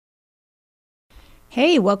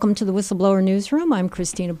Hey, welcome to the Whistleblower Newsroom. I'm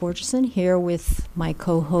Christina Borgeson here with my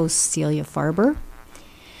co-host Celia Farber.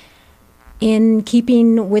 In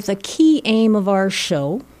keeping with a key aim of our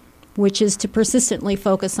show, which is to persistently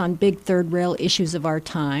focus on big third rail issues of our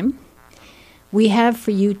time, we have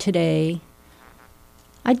for you today,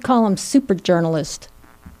 I'd call him super journalist,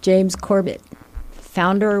 James Corbett,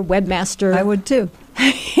 founder, webmaster. I would too.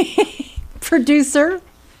 Producer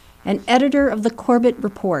and editor of the Corbett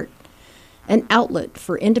Report, an outlet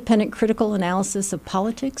for independent critical analysis of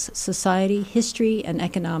politics, society, history, and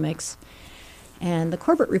economics. And the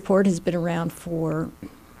Corbett Report has been around for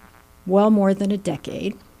well more than a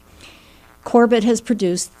decade. Corbett has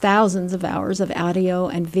produced thousands of hours of audio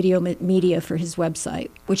and video media for his website,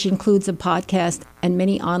 which includes a podcast and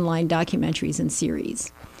many online documentaries and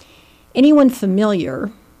series. Anyone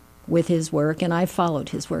familiar with his work, and I've followed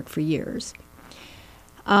his work for years,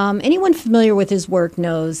 anyone familiar with his work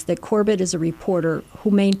knows that Corbett is a reporter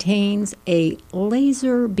who maintains a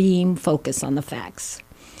laser beam focus on the facts,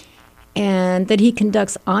 and that he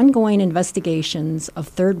conducts ongoing investigations of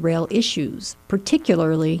third rail issues,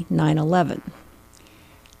 particularly 9/11.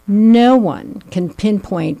 No one can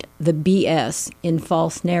pinpoint the BS in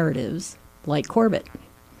false narratives like Corbett.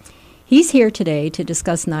 He's here today to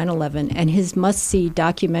discuss 9/11 and his must-see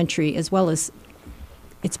documentary, as well as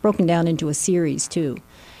it's broken down into a series, too,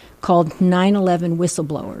 called 9/11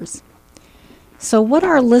 Whistleblowers. So what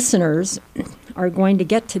our listeners are going to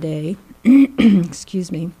get today,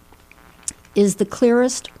 excuse me, is the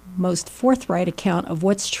clearest, most forthright account of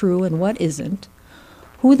what's true and what isn't,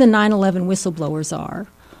 who the 9/11 whistleblowers are,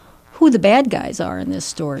 who the bad guys are in this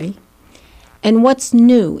story, and what's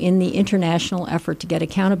new in the international effort to get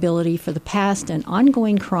accountability for the past and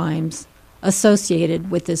ongoing crimes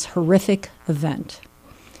associated with this horrific event.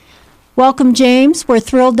 Welcome, James. We're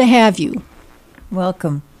thrilled to have you.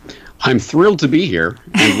 Welcome. I'm thrilled to be here,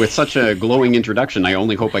 and with such a glowing introduction, I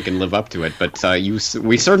only hope I can live up to it. But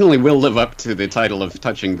we certainly will live up to the title of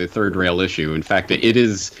touching the third rail issue. In fact, it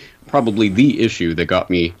is probably the issue that got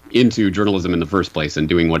me into journalism in the first place and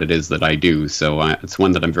doing what it is that I do. So it's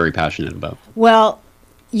one that I'm very passionate about. Well,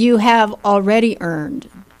 you have already earned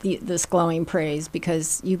this glowing praise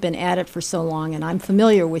because you've been at it for so long, and I'm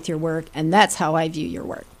familiar with your work, and that's how I view your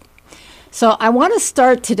work. So I want to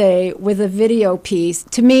start today with a video piece.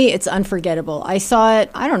 To me, it's unforgettable. I saw it,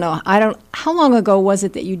 how long ago was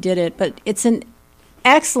it that you did it, but it's an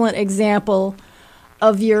excellent example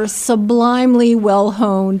of your sublimely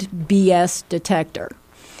well-honed BS detector.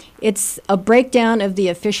 It's a breakdown of the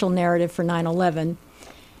official narrative for 9/11,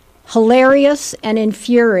 hilarious and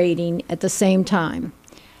infuriating at the same time.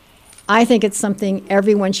 I think it's something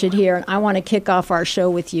everyone should hear, and I want to kick off our show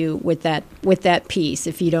with you with that piece,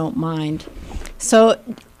 if you don't mind. So,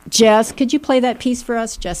 Jess, could you play that piece for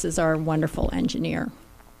us? Jess is our wonderful engineer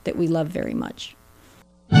that we love very much.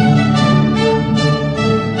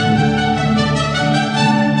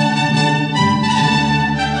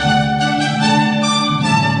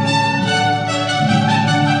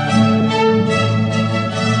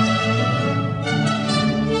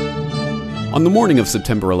 On the morning of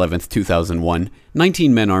September 11th, 2001,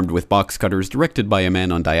 19 men armed with box cutters, directed by a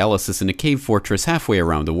man on dialysis in a cave fortress halfway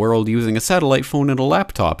around the world using a satellite phone and a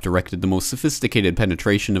laptop, directed the most sophisticated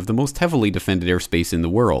penetration of the most heavily defended airspace in the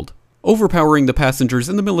world, overpowering the passengers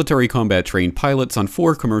and the military combat-trained pilots on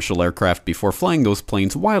 4 commercial aircraft before flying those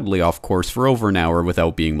planes wildly off course for over an hour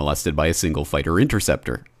without being molested by a single fighter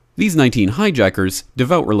interceptor. These 19 hijackers,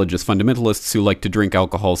 devout religious fundamentalists who like to drink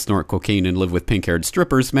alcohol, snort cocaine, and live with pink-haired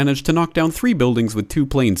strippers, managed to knock down 3 buildings with 2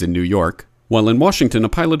 planes in New York, while in Washington, a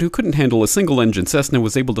pilot who couldn't handle a single-engine Cessna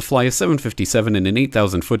was able to fly a 757 in an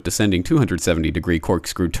 8,000-foot descending 270-degree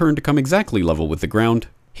corkscrew turn to come exactly level with the ground,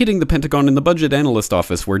 hitting the Pentagon in the Budget Analyst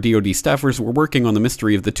Office where DoD staffers were working on the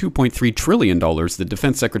mystery of the $2.3 trillion that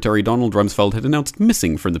Defense Secretary Donald Rumsfeld had announced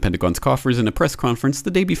missing from the Pentagon's coffers in a press conference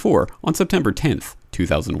the day before, on September 10th,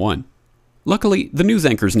 2001. Luckily, the news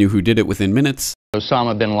anchors knew who did it within minutes.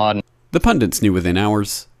 Osama bin Laden. The pundits knew within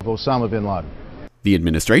hours. Osama bin Laden. The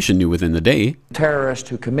administration knew within the day. Terrorists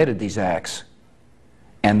who committed these acts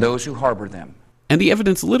and those who harbor them. And the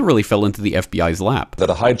evidence literally fell into the FBI's lap. That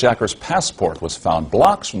a hijacker's passport was found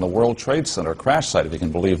blocks from the World Trade Center crash site, if you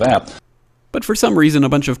can believe that. But for some reason, a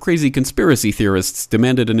bunch of crazy conspiracy theorists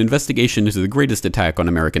demanded an investigation into the greatest attack on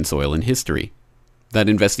American soil in history. That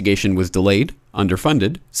investigation was delayed,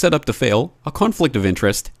 underfunded, set up to fail, a conflict of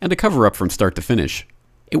interest, and a cover-up from start to finish.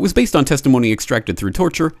 It was based on testimony extracted through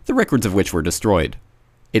torture, the records of which were destroyed.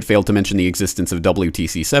 It failed to mention the existence of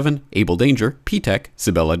WTC-7, Able Danger, P-TECH,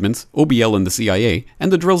 Sibel Edmonds, OBL and the CIA, and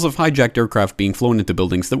the drills of hijacked aircraft being flown into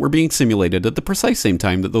buildings that were being simulated at the precise same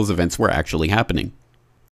time that those events were actually happening.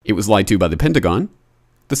 It was lied to by the Pentagon,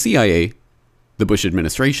 the CIA, the Bush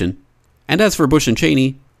administration, and as for Bush and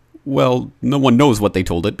Cheney, well, no one knows what they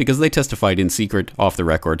told it because they testified in secret, off the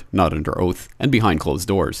record, not under oath, and behind closed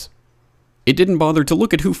doors. It didn't bother to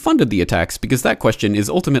look at who funded the attacks because that question is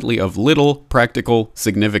ultimately of little practical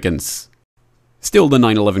significance. Still, the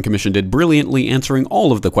 9/11 Commission did brilliantly answering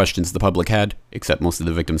all of the questions the public had, except most of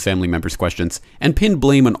the victims' family members' questions, and pinned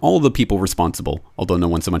blame on all the people responsible, although no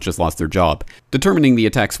one so much as lost their job, determining the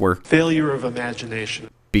attacks were failure of imagination.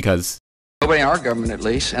 Because Nobody in our government, at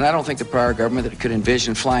least, and I don't think the prior government that could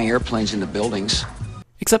envision flying airplanes into buildings.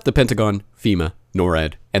 except the Pentagon, FEMA,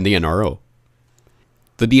 NORAD, and the NRO.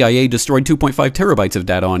 The DIA destroyed 2.5 terabytes of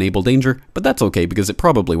data on Able Danger, but that's okay because it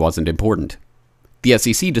probably wasn't important. The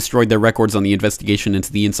SEC destroyed their records on the investigation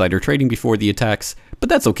into the insider trading before the attacks, but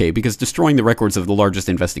that's okay because destroying the records of the largest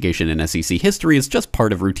investigation in SEC history is just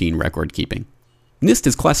part of routine record keeping. NIST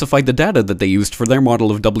has classified the data that they used for their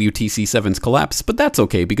model of WTC-7's collapse, but that's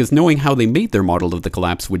okay because knowing how they made their model of the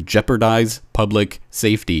collapse would jeopardize public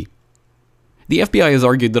safety. The FBI has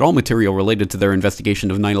argued that all material related to their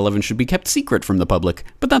investigation of 9/11 should be kept secret from the public,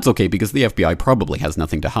 but that's okay because the FBI probably has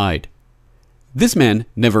nothing to hide. This man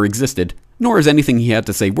never existed, nor is anything he had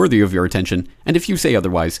to say worthy of your attention, and if you say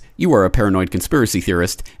otherwise, you are a paranoid conspiracy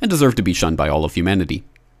theorist and deserve to be shunned by all of humanity.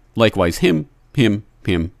 Likewise him,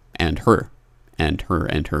 and her. And her,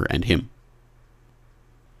 and her, and him.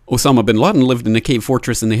 Osama bin Laden lived in a cave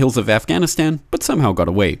fortress in the hills of Afghanistan, but somehow got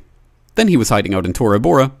away. Then he was hiding out in Tora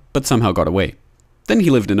Bora, but somehow got away. Then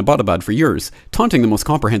he lived in Abbottabad for years, taunting the most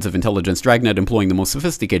comprehensive intelligence dragnet employing the most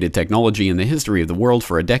sophisticated technology in the history of the world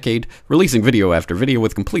for a decade, releasing video after video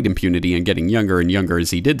with complete impunity and getting younger and younger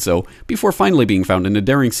as he did so, before finally being found in a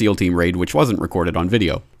daring SEAL team raid which wasn't recorded on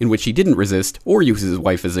video, in which he didn't resist or use his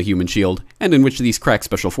wife as a human shield, and in which these crack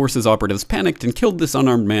special forces operatives panicked and killed this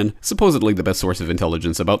unarmed man, supposedly the best source of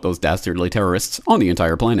intelligence about those dastardly terrorists on the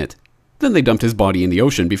entire planet. Then they dumped his body in the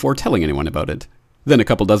ocean before telling anyone about it. Then a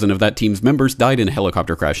couple dozen of that team's members died in a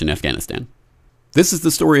helicopter crash in Afghanistan. This is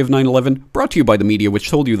the story of 9/11, brought to you by the media which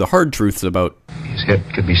told you the hard truths about his head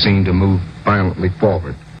could be seen to move violently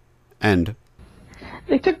forward. And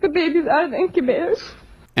they took the babies out of the incubators.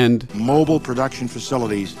 And mobile production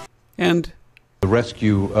facilities. And the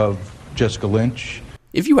rescue of Jessica Lynch.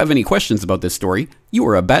 If you have any questions about this story, you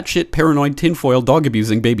are a batshit paranoid tinfoil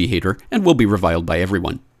dog-abusing baby hater and will be reviled by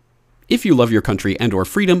everyone. If you love your country and or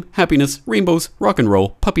freedom, happiness, rainbows, rock and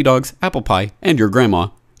roll, puppy dogs, apple pie, and your grandma,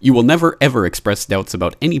 you will never ever express doubts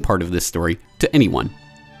about any part of this story to anyone.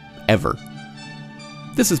 Ever.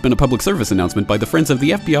 This has been a public service announcement by the Friends of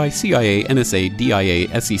the FBI, CIA, NSA, DIA,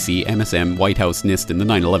 SEC, MSM, White House, NIST, and the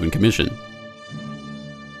 9/11 Commission.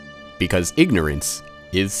 Because ignorance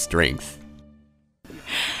is strength.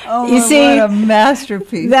 Oh, you see, what a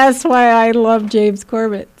masterpiece. That's why I love James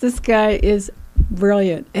Corbett. This guy is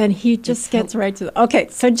brilliant, and he just gets right to the... Okay,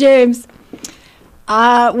 so James,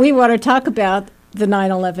 we want to talk about the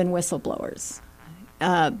 9/11 whistleblowers,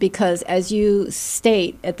 because as you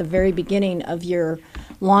state at the very beginning of your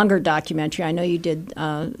longer documentary, I know you did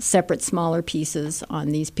separate smaller pieces on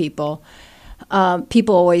these people,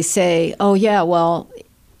 people always say, oh yeah, well,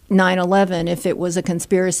 9/11, if it was a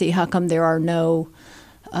conspiracy, how come there are no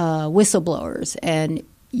whistleblowers? And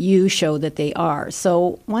you show that they are.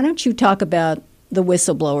 So why don't you talk about the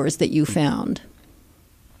whistleblowers that you found?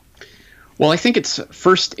 Well, I think it's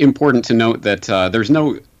first important to note that there's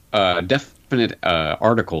no definite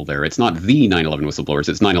article there. It's not the 9/11 whistleblowers,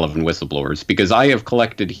 it's 9/11 whistleblowers, because I have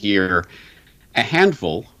collected here a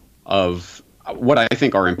handful of what I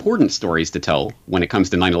think are important stories to tell when it comes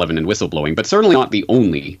to 9/11 and whistleblowing, but certainly not the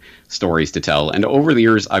only stories to tell. And over the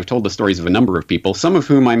years, I've told the stories of a number of people, some of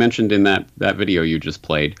whom I mentioned in that video you just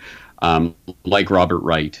played, like Robert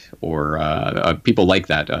Wright or people like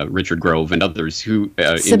that, Richard Grove and others who,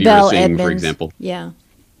 Indira Singh, for example. Yeah.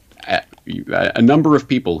 A number of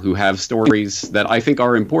people who have stories that I think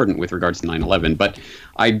are important with regards to 9/11. But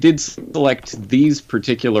I did select these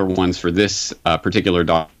particular ones for this particular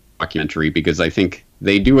documentary because I think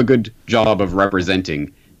they do a good job of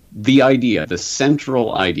representing the idea, the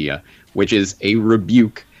central idea, which is a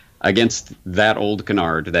rebuke against that old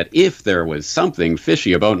canard that if there was something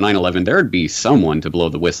fishy about 9/11, there'd be someone to blow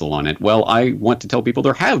the whistle on it. Well, I want to tell people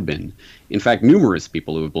there have been, in fact, numerous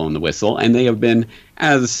people who have blown the whistle, and they have been,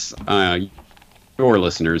 as your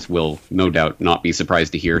listeners will no doubt not be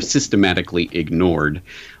surprised to hear, systematically ignored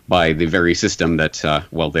by the very system that,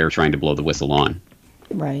 well, they're trying to blow the whistle on.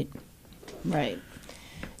 Right.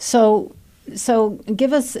 So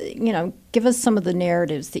give us some of the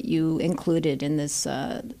narratives that you included in this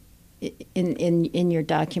in your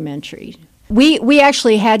documentary. We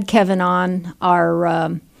actually had Kevin on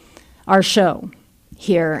our our show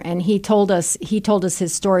here, and he told us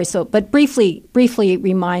his story. So, but briefly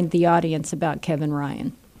remind the audience about Kevin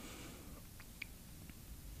Ryan.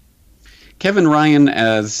 Kevin Ryan,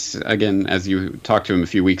 as you talked to him a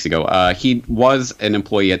few weeks ago, he was an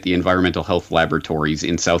employee at the Environmental Health Laboratories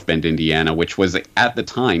in South Bend, Indiana, which was, at the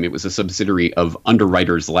time, it was a subsidiary of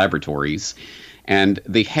Underwriters Laboratories. And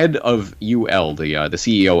the head of UL, the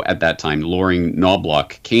CEO at that time, Loring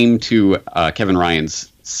Knobloch, came to Kevin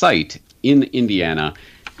Ryan's site in Indiana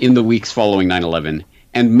in the weeks following 9/11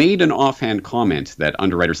 and made an offhand comment that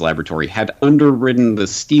Underwriters Laboratory had underwritten the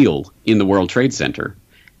steel in the World Trade Center,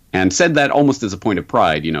 and said that almost as a point of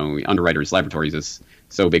pride. You know, Underwriters Laboratories is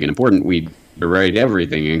so big and important, we underwrite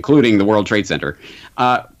everything, including the World Trade Center.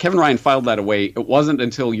 Kevin Ryan filed that away. It wasn't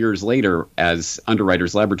until years later, as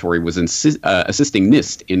Underwriters Laboratory was assisting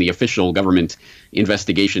NIST in the official government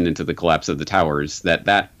investigation into the collapse of the towers,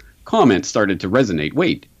 that comment started to resonate.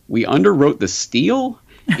 Wait, we underwrote the steel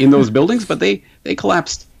in those buildings, but they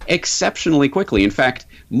collapsed exceptionally quickly. In fact,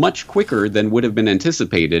 much quicker than would have been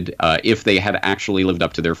anticipated if they had actually lived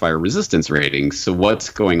up to their fire resistance ratings. So what's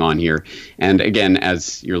going on here? And again,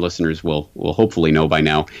 as your listeners will hopefully know by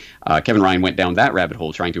now, Kevin Ryan went down that rabbit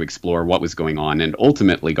hole trying to explore what was going on, and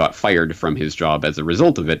ultimately got fired from his job as a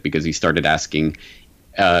result of it, because he started asking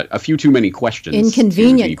a few too many questions.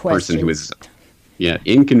 Inconvenient to the questions. person who was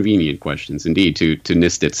inconvenient questions indeed to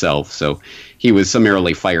NIST itself. So he was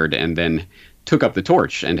summarily fired and then took up the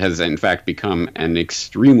torch and has in fact become an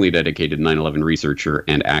extremely dedicated 9/11 researcher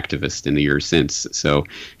and activist in the years since. So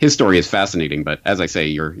his story is fascinating, but as I say,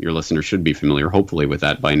 your listeners should be familiar hopefully with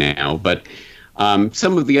that by now. But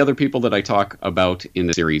some of the other people that I talk about in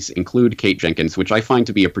the series include Kate Jenkins, which I find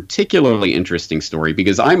to be a particularly interesting story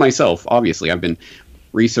because I myself, obviously, I've been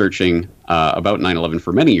researching about 9/11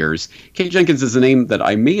 for many years. Kate Jenkins is a name that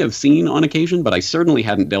I may have seen on occasion, but I certainly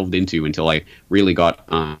hadn't delved into until I really got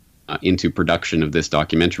into production of this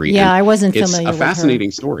documentary. Yeah, and I wasn't familiar with her. It's a fascinating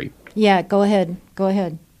story. Yeah, go ahead.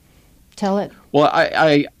 Tell it. Well,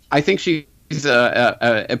 I think she's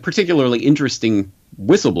a particularly interesting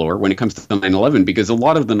whistleblower when it comes to 9/11, because a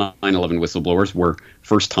lot of the 9/11 whistleblowers were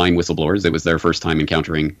first-time whistleblowers. It was their first time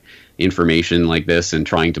encountering information like this and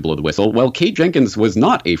trying to blow the whistle. Well, Kate Jenkins was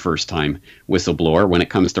not a first-time whistleblower when it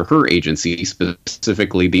comes to her agency,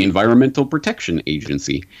 specifically the Environmental Protection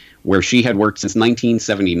Agency, where she had worked since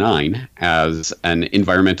 1979 as an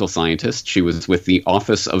environmental scientist. She was with the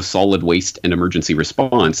Office of Solid Waste and Emergency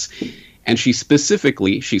Response, and she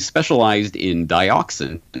specialized in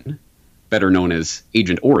dioxin, better known as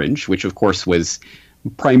Agent Orange, which of course was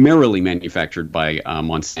primarily manufactured by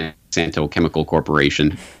Monsanto Chemical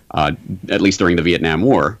Corporation, at least during the Vietnam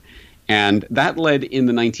War. And that led in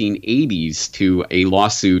the 1980s to a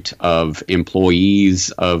lawsuit of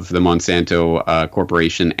employees of the Monsanto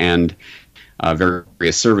Corporation and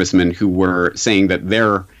various servicemen who were saying that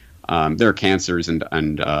their cancers and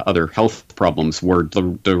other health problems were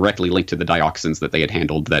directly linked to the dioxins that they had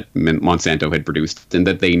handled that Monsanto had produced and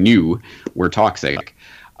that they knew were toxic.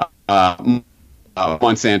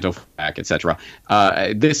 Monsanto, etc.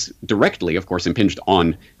 This directly, of course, impinged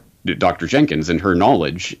on Dr. Jenkins and her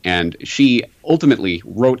knowledge, and she ultimately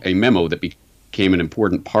wrote a memo that became an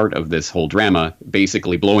important part of this whole drama,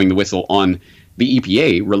 basically blowing the whistle on the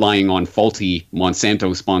EPA, relying on faulty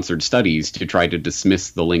Monsanto-sponsored studies to try to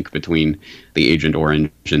dismiss the link between the Agent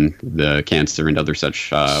Orange and the cancer and other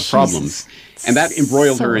such problems. And that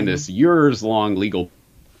embroiled her in this years-long legal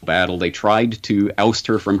battle. They tried to oust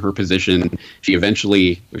her from her position. She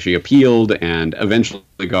appealed and eventually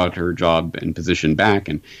got her job and position back.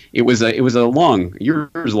 And it was a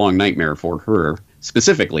years-long nightmare for her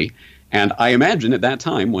specifically. And I imagine at that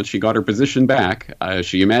time, once she got her position back, I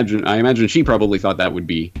imagine she probably thought that would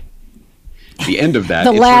be the end of that.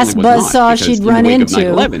 The last buzzsaw she'd run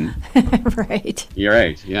into. Right. You're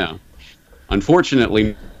right, yeah.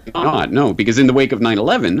 Unfortunately not, no, because in the wake of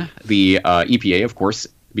 9/11, the EPA, of course,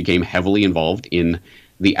 became heavily involved in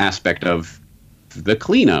the aspect of the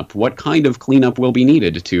cleanup. What kind of cleanup will be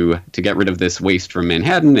needed to get rid of this waste from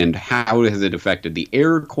Manhattan, and how has it affected the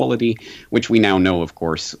air quality, which we now know, of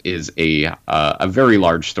course, is a very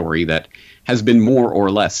large story that has been more or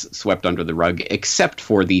less swept under the rug, except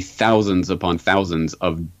for the thousands upon thousands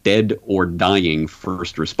of dead or dying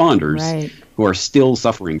first responders who are still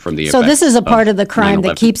suffering from the effects. So this is a part of the crime 9/11.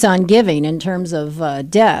 that keeps on giving in terms of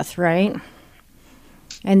death, right?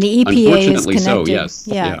 And the EPA is connected. So, yes.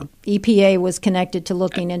 Yeah, EPA was connected to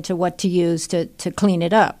looking into what to use to clean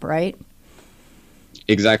it up, right?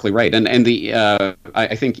 Exactly right, and the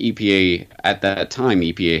I think EPA at that time,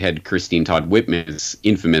 EPA head Christine Todd Whitman is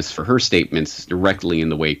infamous for her statements directly in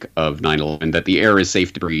the wake of 9/11 that the air is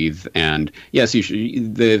safe to breathe, and yes,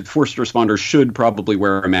 the first responders should probably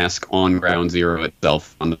wear a mask on Ground Zero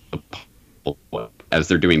itself on the as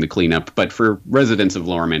they're doing the cleanup, but for residents of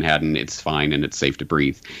Lower Manhattan, it's fine and it's safe to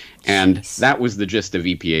breathe, and that was the gist of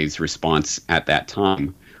EPA's response at that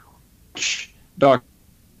time. Doc.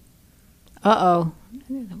 Uh-oh.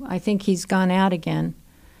 I think he's gone out again.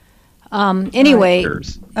 Anyway.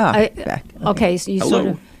 Okay, so you Hello? sort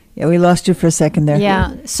of... Yeah, we lost you for a second there.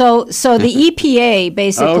 Yeah, so the EPA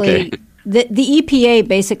basically... The EPA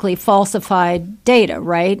basically falsified data,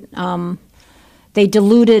 right? They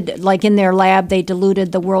diluted, like in their lab, they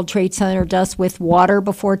diluted the World Trade Center dust with water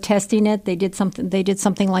before testing it. They did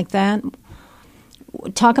something like that.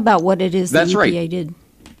 Talk about what it is That's the EPA right. did.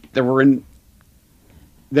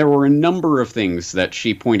 There were a number of things that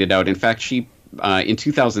she pointed out. In fact, she in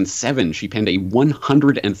 2007 she penned a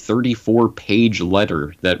 134-page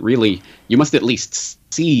letter that really you must at least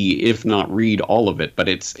see, if not read, all of it. But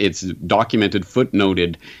it's documented,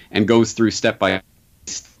 footnoted, and goes through step by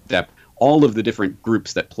step all of the different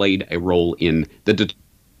groups that played a role in the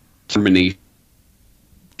determination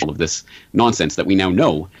of this nonsense that we now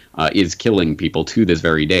know is killing people to this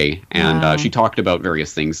very day. And she talked about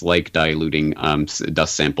various things like diluting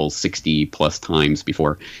dust samples 60 plus times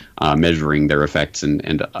before measuring their effects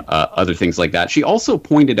and other things like that. She also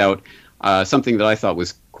pointed out something that I thought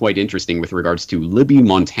was quite interesting with regards to Libby,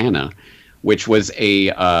 Montana, which was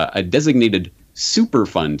a designated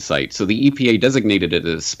Superfund site. So the EPA designated it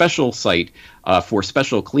as a special site for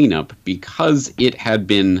special cleanup because it had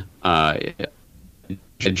been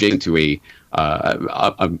adjacent to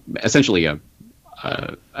essentially a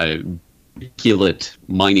gillet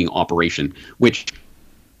mining operation, which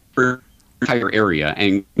for the entire area,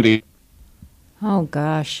 including Oh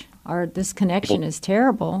gosh, this connection is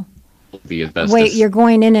terrible. the asbestos. Wait, you're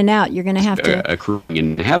going in and out. You're going to have to. Accruing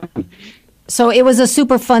in heaven. So it was a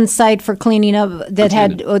Superfund site for cleaning up that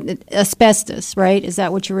had asbestos, right? Is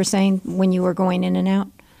that what you were saying when you were going in and out?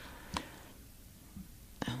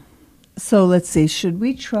 So let's see. Should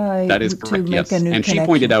we try That is to correct, make yes. a new And connection? she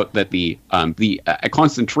pointed out that the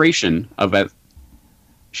concentration of it.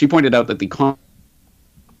 She pointed out that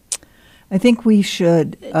I think we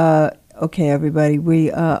should. Okay,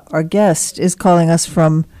 everybody. Our guest is calling us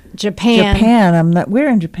from Japan. Japan. We're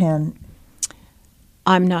in Japan.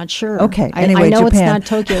 I'm not sure. Okay. I Anyway, know Japan.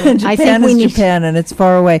 it's not Tokyo. Japan I think we is need Japan, and it's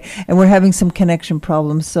far away, and we're having some connection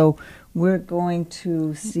problems. So we're going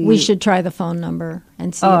to see. We should try the phone number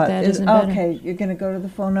and see if that isn't better. Okay, you're going to go to the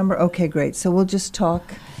phone number. Okay, great. So we'll just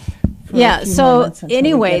talk. For Yeah. a few So moments until we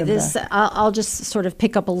anyway, get him this back. I'll just sort of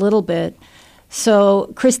pick up a little bit.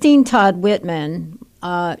 So Christine Todd Whitman,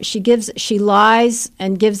 she lies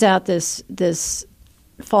and gives out this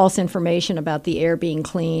false information about the air being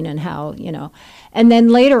clean and how, and then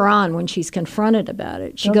later on when she's confronted about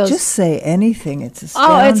it, she Don't goes, just say anything. It's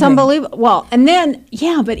astounding. "Oh, it's unbelievable." Well, and then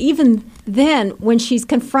but even then when she's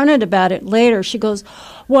confronted about it later, she goes,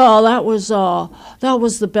 "Well, that was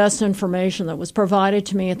the best information that was provided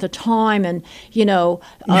to me at the time, and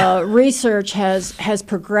research has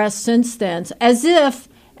progressed since then." As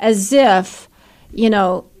if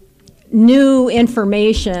new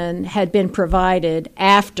information had been provided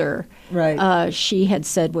after she had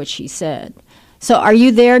said what she said. So are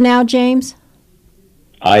you there now, James?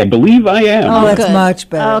 I believe I am. Oh, that's good. much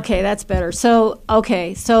better. Okay, that's better. So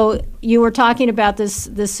you were talking about this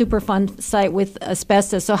Superfund site with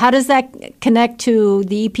asbestos. So how does that connect to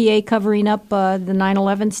the EPA covering up the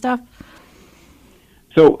 9/11 stuff?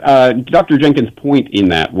 So Dr. Jenkins' point in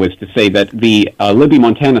that was to say that the Libby,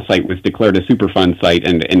 Montana site was declared a Superfund site,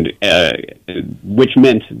 and which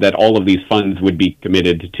meant that all of these funds would be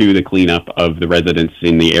committed to the cleanup of the residents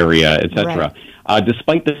in the area, etc.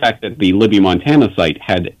 Despite the fact that the Libby, Montana site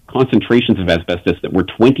had concentrations of asbestos that were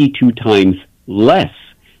 22 times less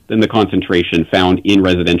than the concentration found in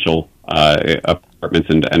residential apartments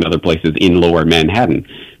and other places in Lower Manhattan.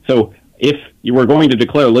 So if you were going to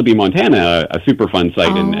declare Libby, Montana a Superfund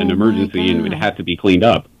site and an emergency and it had to be cleaned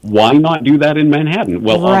up, why not do that in Manhattan?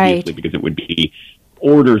 Well, obviously because it would be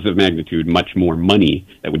orders of magnitude much more money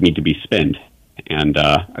that would need to be spent, and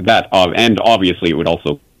obviously it would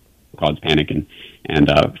also cause panic and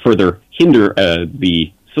further hinder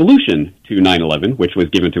the solution to 9/11, which was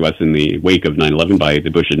given to us in the wake of 9/11 by the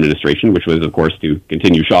Bush administration, which was, of course, to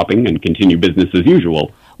continue shopping and continue business as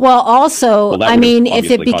usual. Well, also, Well, I mean, if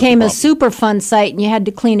it obviously became a caused a Superfund site and you had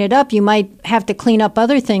to clean it up, you might have to clean up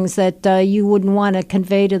other things that you wouldn't want to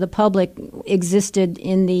convey to the public existed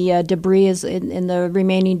in the debris, in the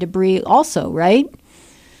remaining debris also, right?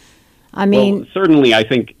 I mean... Well, certainly, I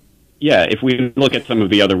think, yeah, if we look at some of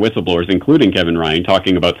the other whistleblowers, including Kevin Ryan,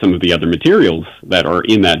 talking about some of the other materials that are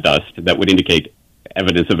in that dust that would indicate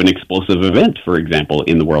evidence of an explosive event, for example,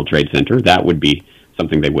 in the World Trade Center, that would be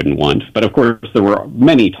something they wouldn't want. But of course, there were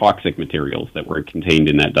many toxic materials that were contained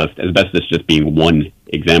in that dust, asbestos just being one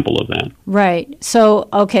example of that. Right. So,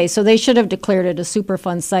 okay, so they should have declared it a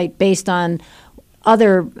Superfund site based on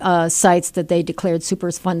other sites that they declared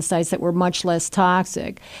Superfund sites that were much less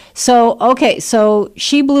toxic. So, okay, so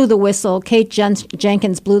she blew the whistle. Kate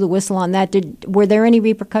Jenkins blew the whistle on that. Were there any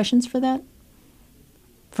repercussions for that,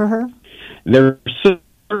 for her? There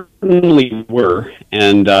certainly were,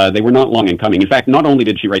 and they were not long in coming. In fact, not only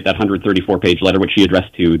did she write that 134-page letter, which she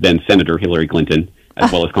addressed to then Senator Hillary Clinton,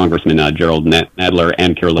 as well as Congressman Gerald Nadler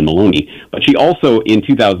and Carolyn Maloney, but she also, in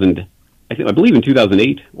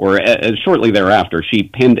 2008, or shortly thereafter, she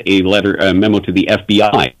penned a memo to the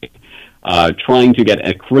FBI, trying to get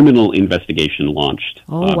a criminal investigation launched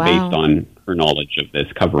based on her knowledge of this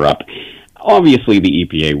cover-up. Obviously, the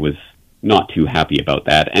EPA was not too happy about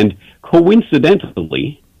that, and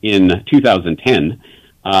coincidentally, in 2010,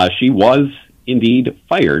 she was indeed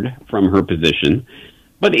fired from her position,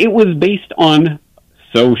 but it was based on,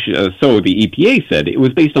 so the EPA said, it was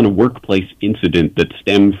based on a workplace incident that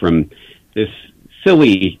stemmed from this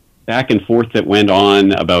silly back and forth that went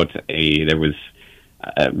on about there was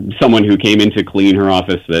someone who came in to clean her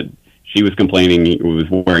office that she was complaining he was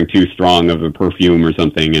wearing too strong of a perfume or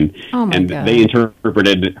something, and they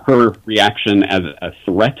interpreted her reaction as a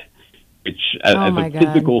threat, as a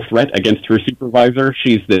physical threat against her supervisor.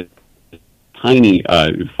 She's the tiny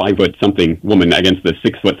 5-foot-something woman against the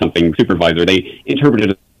 6-foot-something supervisor. They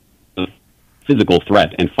interpreted it as a physical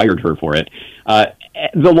threat and fired her for it.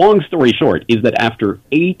 The long story short is that after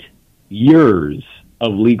 8 years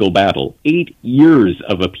of legal battle, 8 years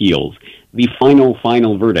of appeals, the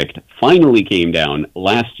final verdict finally came down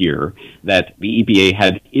last year that the EPA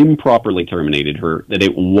had improperly terminated her, that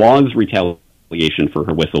it was retaliation for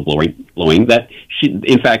her whistleblowing, that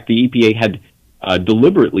in fact, the EPA had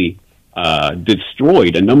deliberately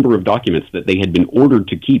destroyed a number of documents that they had been ordered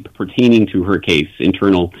to keep pertaining to her case,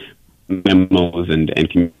 internal memos and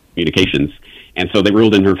communications. And so they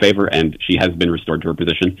ruled in her favor, and she has been restored to her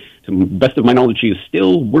position. To the best of my knowledge, she is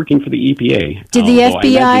still working for the EPA. Did the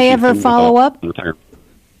FBI ever follow up?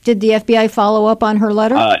 Did the FBI follow up on her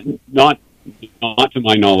letter? Not to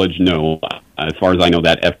my knowledge, no. As far as I know,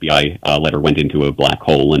 that FBI letter went into a black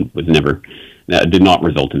hole and was did not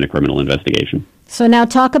result in a criminal investigation. So now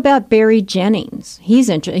talk about Barry Jennings.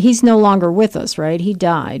 He's no longer with us, right? He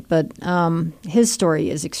died, but his story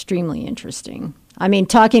is extremely interesting. I mean,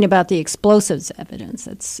 talking about the explosives evidence,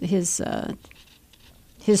 it's his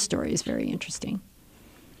story is very interesting.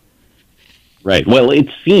 Right. Well, it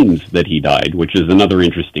seems that he died, which is another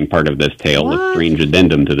interesting part of this tale, a strange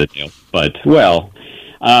addendum to the tale. But to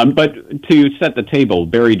set the table,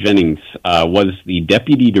 Barry Jennings was the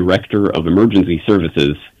Deputy Director of Emergency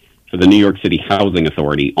Services for the New York City Housing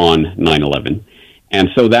Authority on 9/11. And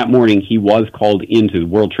so that morning, he was called into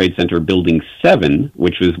World Trade Center Building 7,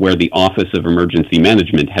 which was where the Office of Emergency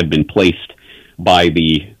Management had been placed by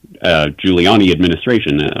the Giuliani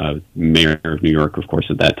administration, mayor of New York, of course,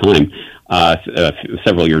 at that time,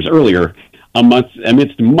 several years earlier,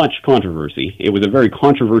 amidst much controversy. It was a very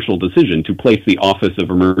controversial decision to place the Office of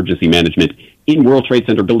Emergency Management in World Trade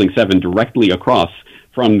Center Building 7 directly across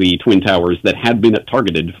from the Twin Towers that had been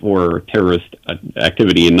targeted for terrorist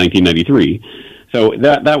activity in 1993. So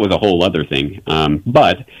that was a whole other thing.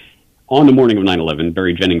 But on the morning of 9/11,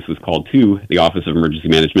 Barry Jennings was called to the Office of Emergency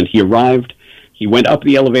Management. He arrived. He went up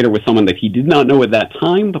the elevator with someone that he did not know at that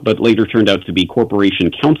time, but later turned out to be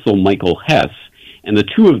Corporation Counsel Michael Hess. And the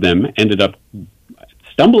two of them ended up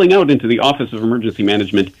stumbling out into the Office of Emergency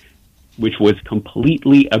Management, which was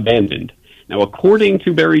completely abandoned. Now, according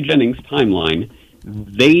to Barry Jennings' timeline,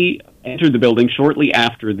 they entered the building shortly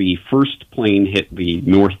after the first plane hit the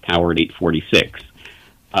North Tower at 8:46.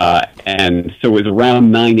 And so it was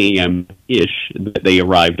around 9 a.m.-ish that they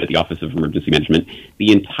arrived at the Office of Emergency Management.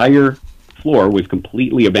 The entire floor was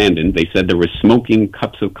completely abandoned. They said there was steaming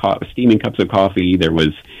cups of coffee. There was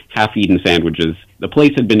half-eaten sandwiches. The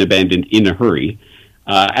place had been abandoned in a hurry.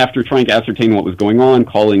 After trying to ascertain what was going on,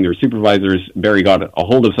 calling their supervisors, Barry got a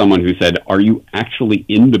hold of someone who said, "Are you actually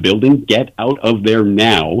in the building? Get out of there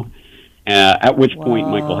now." At which point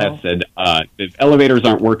Michael Hess said, "The elevators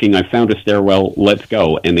aren't working. I found a stairwell. Let's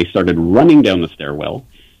go." And they started running down the stairwell.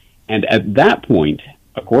 And at that point,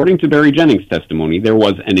 according to Barry Jennings' testimony, there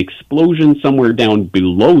was an explosion somewhere down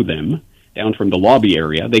below them, down from the lobby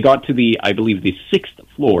area. They got to I believe, the 6th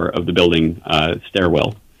floor of the building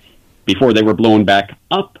stairwell before they were blown back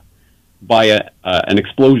up by an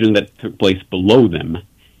explosion that took place below them.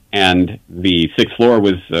 And the 6th floor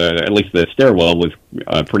was, at least the stairwell, was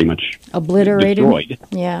pretty much obliterated. Destroyed.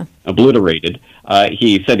 Yeah. Obliterated.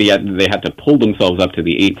 He said they had to pull themselves up to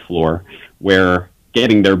the 8th floor, where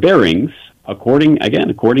getting their bearings, according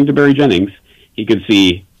to Barry Jennings, he could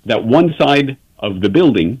see that one side of the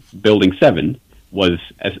building, Building 7, was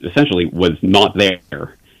not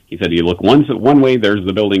there. He said you look one way, there's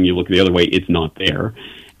the building, you look the other way, it's not there.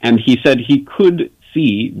 And he said he could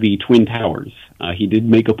see the Twin Towers. He did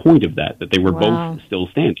make a point of that they were both still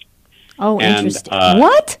standing. Oh, interesting.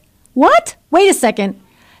 What? Wait a second.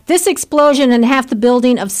 This explosion and half the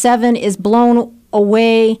building of 7 is blown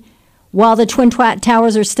away while the Twin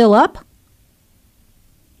Towers are still up?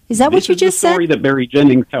 Is that what you just said? This is the story that Barry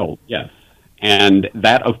Jennings held, yes. And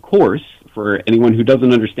that, of course, for anyone who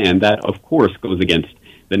doesn't understand, that, of course, goes against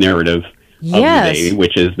the narrative of the day,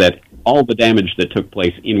 which is that all the damage that took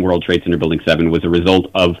place in World Trade Center Building 7 was a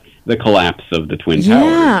result of the collapse of the Twin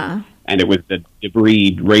Towers. And it was the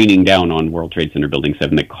debris raining down on World Trade Center Building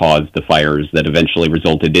 7 that caused the fires that eventually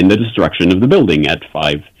resulted in the destruction of the building at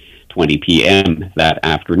 5:20 p.m. that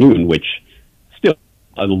afternoon, which still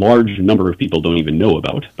a large number of people don't even know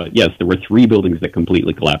about. But yes, there were 3 buildings that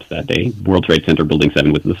completely collapsed that day. World Trade Center Building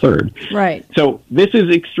 7 was the 3rd. Right. So this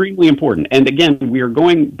is extremely important. And again, we are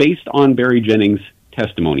going based on Barry Jennings'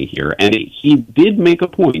 testimony here. And he did make a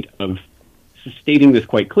point of stating this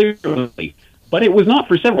quite clearly. But it was not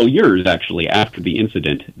for several years, actually, after the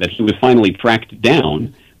incident that he was finally tracked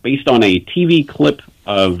down based on a TV clip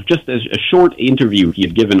of just a short interview he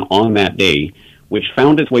had given on that day, which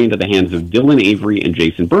found its way into the hands of Dylan Avery and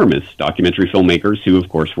Jason Burmis, documentary filmmakers who, of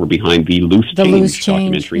course, were behind the Loose Change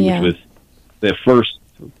documentary, which was the first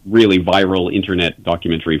really viral internet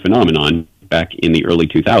documentary phenomenon back in the early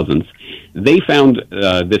 2000s. They found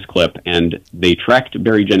this clip, and they tracked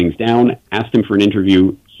Barry Jennings down, asked him for an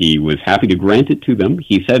interview. He was happy to grant it to them.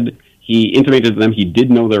 He said he intimated to them he did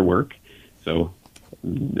know their work, so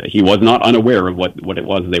he was not unaware of what it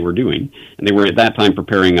was they were doing. And they were at that time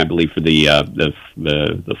preparing, I believe, for the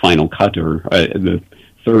final cut or the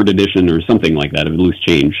 3rd edition or something like that of Loose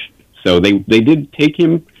Change. So they did take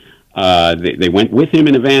him. They went with him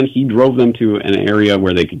in a van. He drove them to an area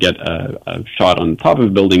where they could get a shot on top of a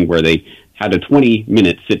building where they had a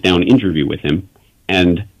 20-minute sit-down interview with him.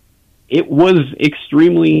 And it was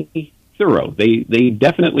extremely thorough. They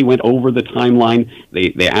definitely went over the timeline.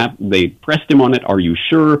 They pressed him on it. Are you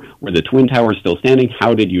sure? Were the Twin Towers still standing?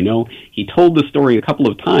 How did you know? He told the story a couple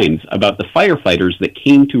of times about the firefighters that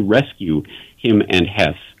came to rescue him and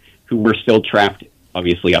Hess, who were still trapped,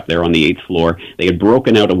 obviously, up there on the 8th floor. They had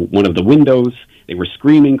broken out of one of the windows. They were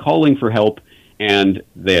screaming, calling for help, and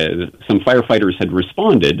some firefighters had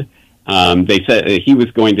responded. They said he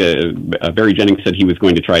was going to, Barry Jennings said he was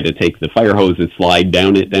going to try to take the fire hose and slide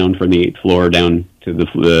down from the 8th floor down to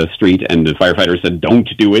the street, and the firefighter said, "Don't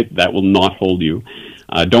do it, that will not hold you.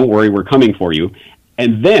 Don't worry, we're coming for you."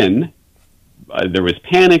 And then there was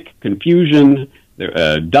panic, confusion,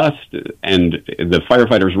 dust, and the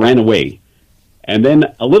firefighters ran away. And then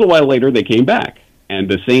a little while later, they came back, and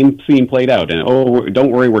the same scene played out. And, "Oh,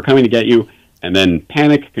 don't worry, we're coming to get you." And then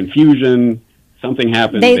panic, confusion, something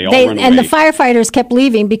happened. They all run away. And the firefighters kept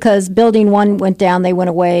leaving because Building 1 went down, they went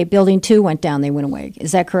away. Building 2 went down, they went away.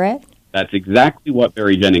 Is that correct? That's exactly what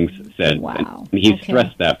Barry Jennings said. Wow. And he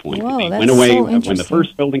stressed that point. Whoa, they that's went away so when the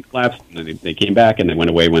first building collapsed, and they came back, and they went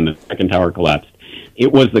away when the second tower collapsed.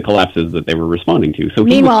 It was the collapses that they were responding to. So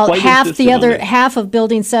meanwhile, half of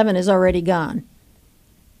Building 7 is already gone,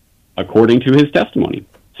 according to his testimony.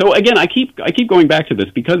 So again, I keep going back to this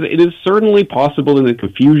because it is certainly possible in the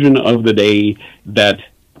confusion of the day that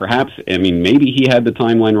perhaps, maybe he had the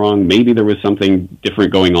timeline wrong, maybe there was something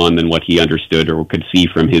different going on than what he understood or could see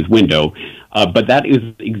from his window. But that is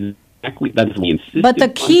exactly, that's the insistent. But the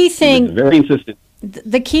key thing, very insistent.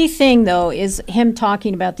 The key thing, though, is him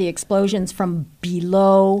talking about the explosions from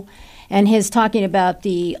below and his talking about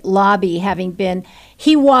the lobby having been,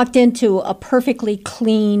 he walked into a perfectly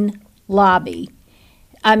clean lobby.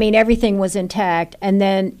 Everything was intact, and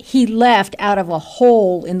then he left out of a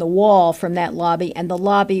hole in the wall from that lobby, and the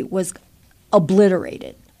lobby was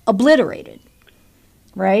obliterated.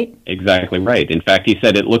 right? Exactly right. In fact, he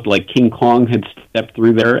said it looked like King Kong had stepped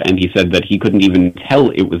through there, and he said that he couldn't even tell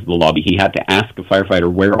it was the lobby. He had to ask a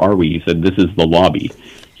firefighter, "Where are we?" He said, "This is the lobby."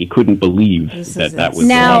 He couldn't believe that was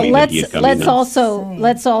now, the lobby that he had come in.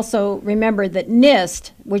 Let's also remember that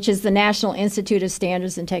NIST, which is the National Institute of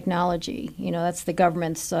Standards and Technology, that's the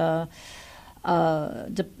government's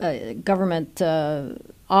government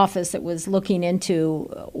office that was looking into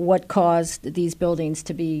what caused these buildings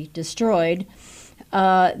to be destroyed.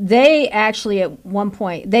 They actually, at one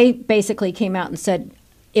point, they basically came out and said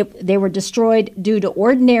they were destroyed due to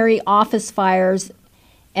ordinary office fires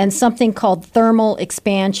and something called thermal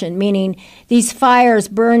expansion, meaning these fires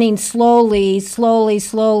burning slowly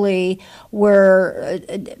were,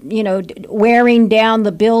 wearing down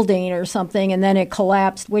the building or something, and then it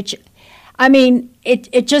collapsed, which, I mean,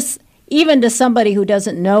 it just, even to somebody who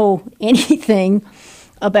doesn't know anything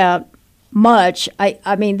about much,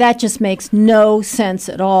 I mean, that just makes no sense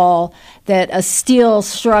at all that a steel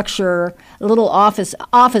structure, little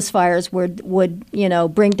office fires would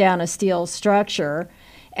bring down a steel structure.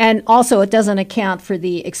 And also, it doesn't account for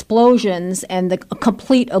the explosions and the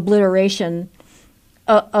complete obliteration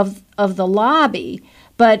of the lobby.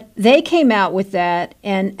 But they came out with that,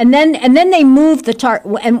 and then they moved the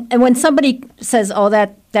target. And when somebody says, "Oh,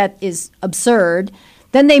 that is absurd,"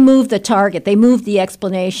 then they moved the target. They moved the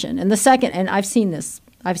explanation. And the second, and I've seen this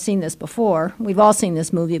before. We've all seen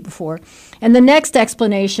this movie before. And the next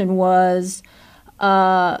explanation was.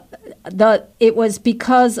 It was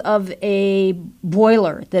because of a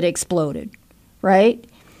boiler that exploded, right?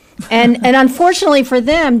 And unfortunately for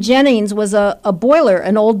them, Jennings was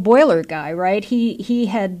an old boiler guy, right? He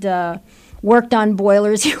had worked on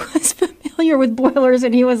boilers. He was familiar with boilers,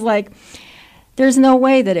 and he was like, "There's no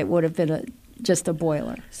way that it would have been just a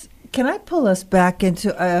boiler." Can I pull us back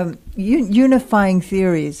into unifying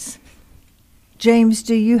theories? James,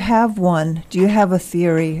 do you have one? Do you have a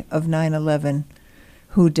theory of 9/11?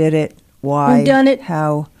 Who did it? Why? Who done it?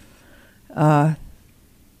 How?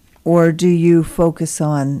 Or do you focus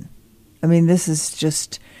on? I mean, this is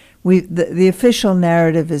just the official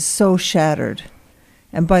narrative is so shattered.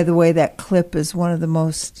 And by the way, that clip is one of the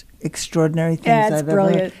most extraordinary things I've ever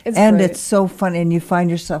heard. It's and brilliant. It's so funny, and you find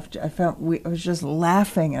yourself. I was just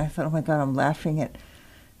laughing, and I thought, oh my God, I'm laughing at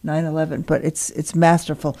 9/11, but it's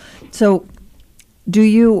masterful. So. Do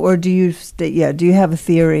you have a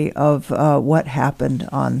theory of what happened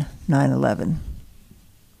on 9/11?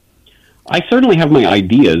 I certainly have my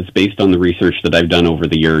ideas based on the research that I've done over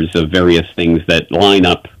the years of various things that line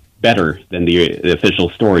up better than the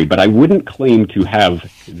official story, but I wouldn't claim to have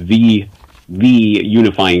the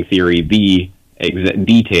unifying theory, the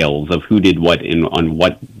details of who did what on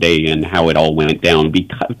what day and how it all went down,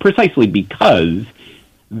 precisely because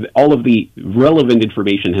all of the relevant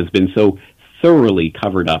information has been so thoroughly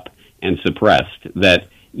covered up and suppressed that,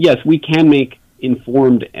 yes, we can make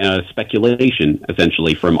informed speculation,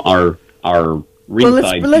 essentially, from our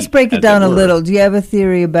ringside. Well, let's break it down a little. Do you have a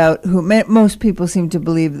theory about who most people seem to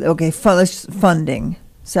believe? Okay, funding.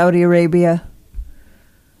 Saudi Arabia?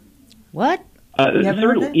 What?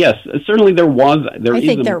 Yes, certainly there was. I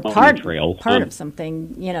think they're part of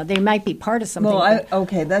something. They might be part of something. Well,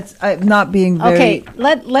 I'm not being very...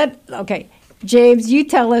 Okay, James, you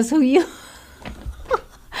tell us who you...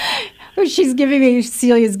 Celia's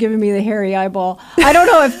giving me the hairy eyeball. I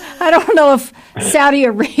don't know if Saudi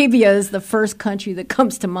Arabia is the first country that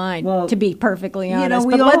comes to mind, to be perfectly honest.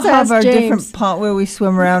 We all have our different pond where we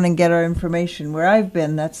swim around and get our information. Where I've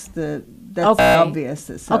been, that's obvious.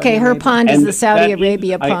 Her pond is the Saudi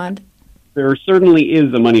Arabia pond. There certainly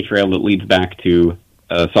is a money trail that leads back to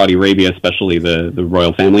Saudi Arabia, especially the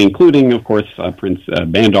royal family, including, of course, Prince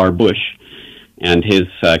Bandar Bush and his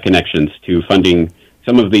connections to funding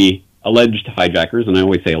some of the alleged hijackers, and I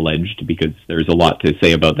always say alleged because there's a lot to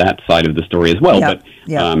say about that side of the story as well,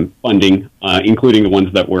 funding, including the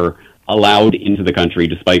ones that were allowed into the country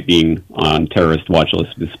despite being on terrorist watch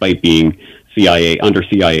lists, despite being under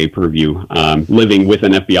CIA purview, living with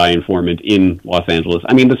an FBI informant in Los Angeles.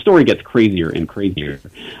 I mean, the story gets crazier and crazier.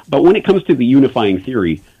 But when it comes to the unifying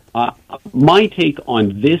theory, my take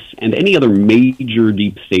on this and any other major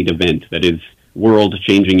deep state event that is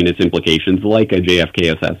world-changing in its implications, like a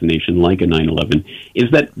JFK assassination, like a 9/11, is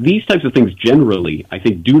that these types of things generally, I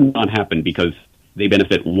think, do not happen because they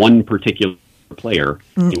benefit one particular player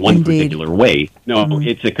in one particular way. No,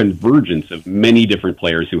 it's a convergence of many different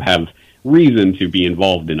players who have reason to be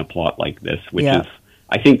involved in a plot like this, which is,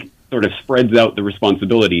 I think, sort of spreads out the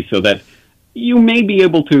responsibility so that you may be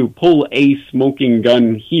able to pull a smoking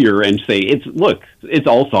gun here and say, it's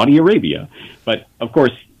all Saudi Arabia. But, of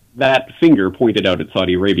course, that finger pointed out at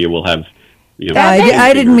Saudi Arabia will have You know,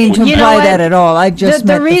 I didn't mean to You know imply what? that at all. I just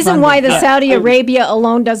the meant reason why the funding. Saudi Arabia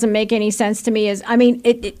alone doesn't make any sense to me is, I mean,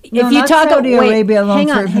 if No, you not talk Saudi wait, Arabia alone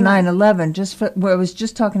hang on, for hang on. 9/11, just for, well, I was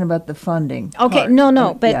just talking about the funding. Okay, part.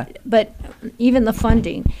 no, but Yeah. but even the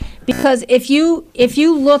funding, because if you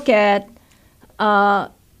look at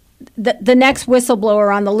the next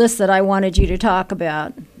whistleblower on the list that I wanted you to talk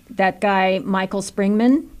about, that guy Michael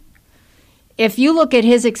Springman, if you look at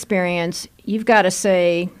his experience, you've got to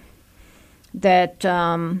say that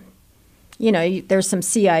there's some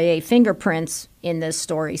CIA fingerprints in this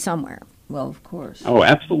story somewhere. Well, of course. Oh,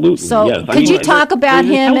 absolutely. So yes. could you talk about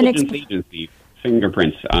there's him and intelligence agency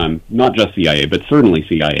fingerprints, not just CIA, but certainly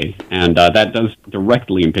CIA, and that does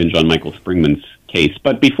directly impinge on Michael Springman's case.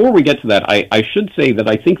 But before we get to that, I should say that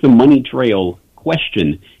I think the money trail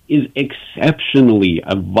question is exceptionally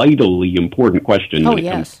a vitally important question when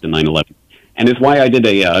it comes to 9/11, and it's why I did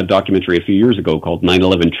a documentary a few years ago called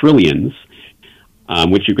 9/11 Trillions,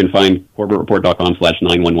 which you can find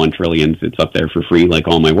corbettreport.com/911trillions. It's up there for free, like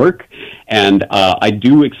all my work. And I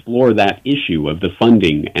do explore that issue of the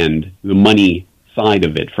funding and the money side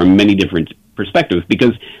of it from many different perspectives,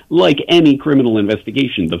 because like any criminal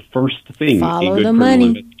investigation, the first thing Follow a good the criminal money.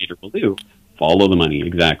 investigator will do, follow the money.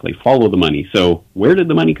 Exactly. Follow the money. So where did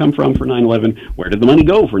the money come from for 9/11? Where did the money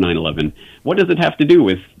go for 9/11? What does it have to do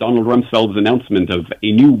with Donald Rumsfeld's announcement of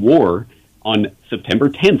a new war on September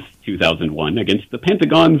 10th, 2001, against the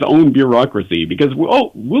Pentagon's own bureaucracy? Because,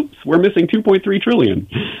 whoops, we're missing $2.3 trillion.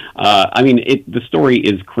 I mean, the story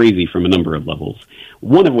is crazy from a number of levels,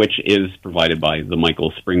 one of which is provided by the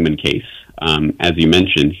Michael Springman case, as you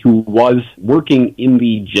mentioned, who was working in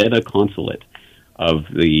the Jeddah consulate of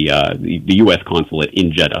the U.S. consulate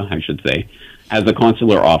in Jeddah, I should say, as a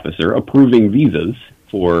consular officer, approving visas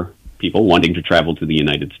for people wanting to travel to the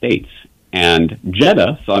United States. And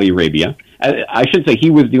Jeddah, Saudi Arabia, I should say he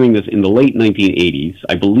was doing this in the late 1980s.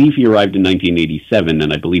 I believe he arrived in 1987,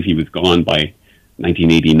 and I believe he was gone by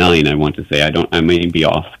 1989, I want to say. I may be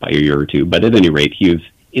off by a year or two, but at any rate, he was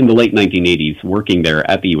in the late 1980s working there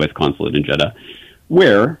at the U.S. consulate in Jeddah,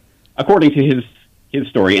 where, according to his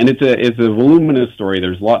story, and it's a voluminous story,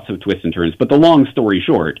 there's lots of twists and turns, but the long story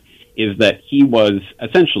short is that he was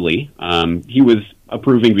essentially, he was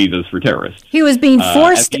approving visas for terrorists. He was being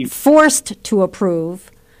forced to approve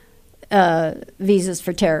visas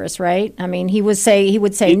for terrorists, right? I mean, he would say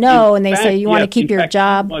no, and they say, you want to keep your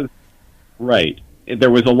job. Right. There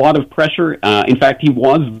was a lot of pressure. In fact, he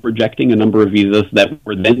was rejecting a number of visas that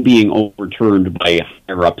were then being overturned by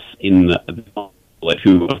higher-ups in the consulate,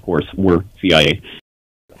 who, of course, were CIA.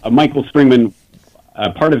 Michael Springman,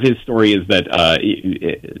 part of his story is that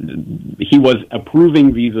he was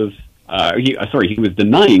approving visas. He was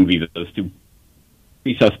denying visas to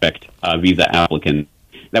pre-suspect visa applicants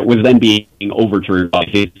that was then being overturned by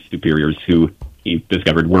his superiors, who he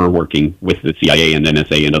discovered were working with the CIA and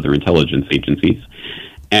NSA and other intelligence agencies.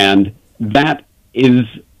 And that is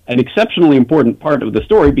an exceptionally important part of the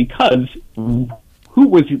story, because who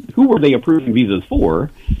were they approving visas for?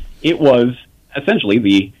 It was essentially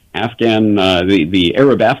the Afghan, the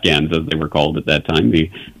Arab Afghans, as they were called at that time, the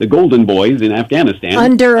Golden Boys in Afghanistan.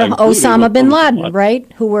 Under Osama bin Laden, right?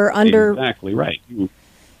 Who were under... Exactly right.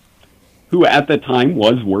 Who at the time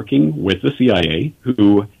was working with the CIA,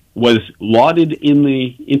 who was lauded in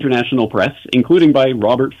the international press, including by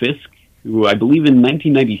Robert Fisk, who I believe in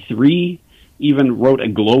 1993 even wrote a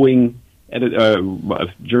glowing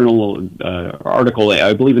journal article,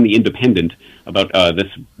 I believe in the Independent, about this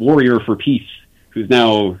warrior for peace, who's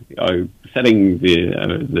now setting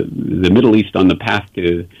the Middle East on the path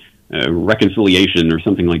to reconciliation or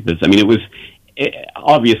something like this. I mean, it was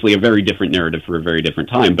obviously a very different narrative for a very different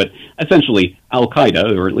time, but essentially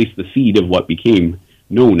Al-Qaeda, or at least the seed of what became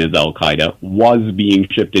known as Al-Qaeda, was being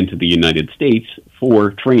shipped into the United States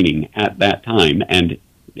for training at that time, and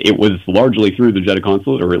it was largely through the Jeddah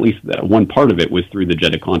consulate, or at least one part of it was through the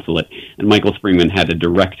Jeddah consulate, and Michael Springman had a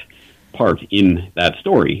direct part in that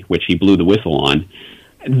story, which he blew the whistle on.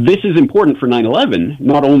 This is important for 9/11,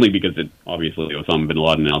 not only because it obviously Osama bin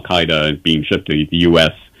Laden and Al-Qaeda being shipped to the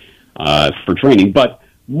U.S. For training, but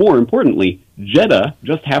more importantly, Jeddah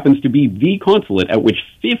just happens to be the consulate at which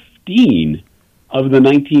 15 of the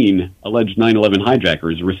 19 alleged 9/11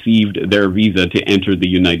 hijackers received their visa to enter the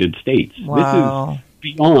United States. Wow. This is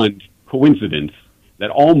beyond coincidence that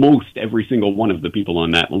almost every single one of the people on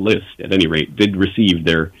that list, at any rate, did receive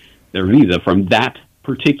their visa from that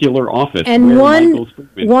particular office. And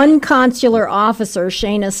one consular officer,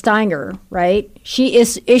 Shayna Steiger, right? She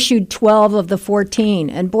issued 12 of the 14,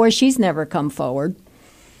 and boy, she's never come forward.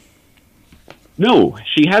 No,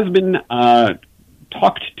 she has been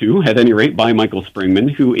talked to, at any rate, by Michael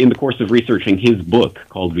Springman, who, in the course of researching his book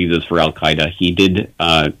called Visas for Al-Qaeda, he did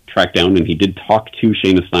track down and he did talk to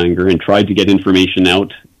Shayna Steiger and tried to get information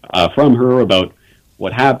out from her about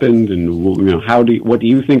what happened and what do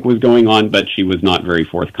you think was going on, but she was not very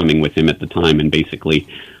forthcoming with him at the time and basically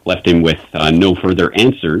left him with no further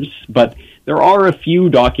answers. But there are a few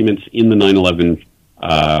documents in the 9/11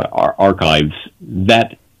 archives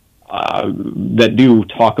that do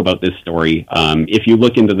talk about this story. If you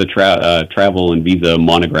look into the travel and visa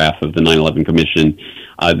monograph of the 9/11 Commission,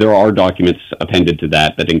 there are documents appended to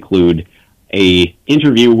that include a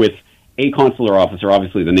interview with a consular officer.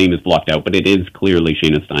 Obviously, the name is blocked out, but it is clearly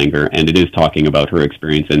Shayna Steiger, and it is talking about her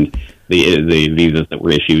experience and the visas that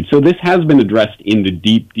were issued. So this has been addressed in the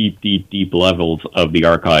deep levels of the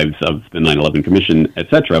archives of the 9/11 Commission,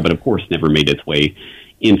 etc., but of course never made its way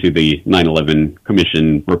into the 9/11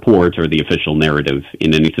 Commission report or the official narrative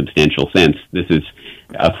in any substantial sense. This is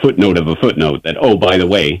a footnote of a footnote that, oh, by the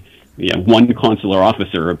way, one consular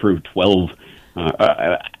officer approved 12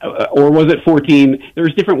 or was it 14?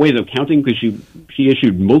 There's different ways of counting because she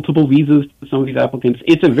issued multiple visas to some of these applicants.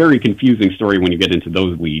 It's a very confusing story when you get into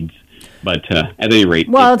those weeds. But at any rate...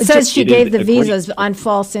 Well, it says she gave the visas on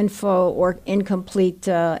false info or incomplete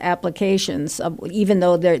applications, even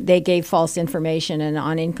though they gave false information and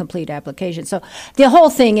on incomplete applications. So the whole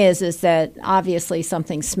thing is that obviously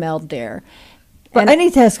something smelled there. But I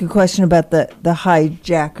need to ask a question about the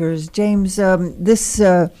hijackers. James,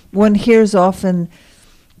 one hears often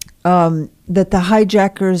that the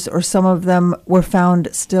hijackers or some of them were found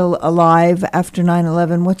still alive after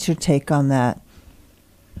 9/11. What's your take on that?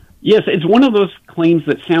 Yes, it's one of those claims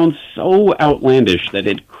that sounds so outlandish that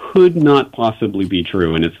it could not possibly be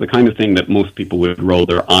true, and it's the kind of thing that most people would roll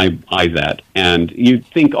their eyes at. And you'd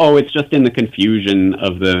think, oh, it's just in the confusion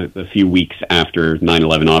of the few weeks after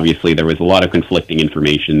 9/11. Obviously, there was a lot of conflicting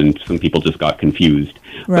information, and some people just got confused.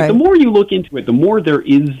 Right. But the more you look into it, the more there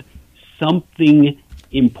is something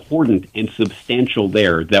important and substantial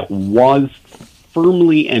there that was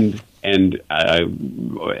firmly and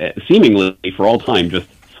seemingly for all time just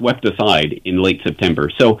swept aside in late September.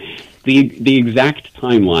 So the exact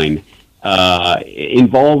timeline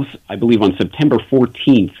involves, I believe, on September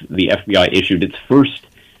 14th, the FBI issued its first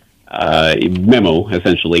memo,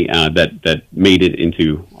 essentially, that made it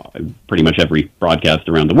into pretty much every broadcast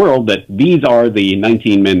around the world, that these are the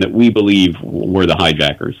 19 men that we believe were the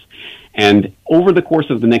hijackers. And over the course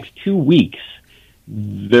of the next 2 weeks,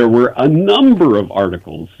 there were a number of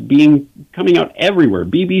articles coming out everywhere,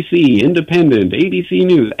 BBC, Independent, ABC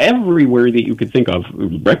News, everywhere that you could think of,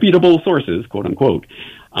 reputable sources, quote unquote,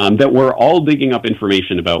 that were all digging up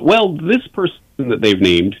information about, well, this person that they've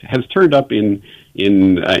named has turned up in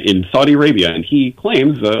Saudi Arabia, and he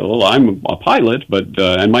claims, well, I'm a pilot, but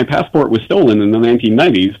and my passport was stolen in the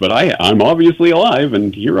 1990s, but I'm obviously alive,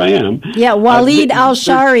 and here I am. Yeah, Walid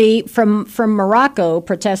al-Shari from Morocco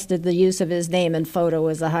protested the use of his name and photo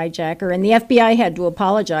as a hijacker, and the FBI had to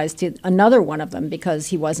apologize to another one of them because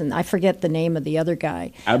he wasn't, I forget the name of the other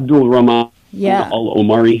guy. Abdul Rahman. Yeah.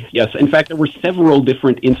 Al-Omari. Yes, in fact, there were several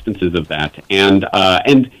different instances of that, and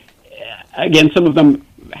again, some of them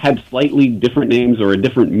had slightly different names or a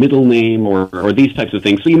different middle name or these types of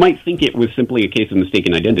things. So you might think it was simply a case of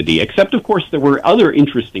mistaken identity, except, of course, there were other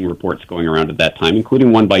interesting reports going around at that time,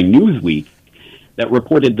 including one by Newsweek that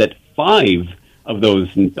reported that 5 of those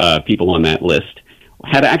people on that list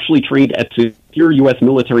had actually trained at secure U.S.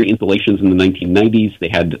 military installations in the 1990s. They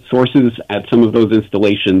had sources at some of those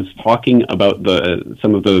installations talking about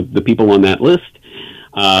some of the people on that list.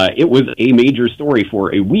 It was a major story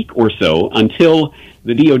for a week or so until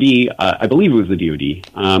the DOD, I believe it was the DOD.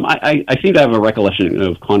 I seem to have a recollection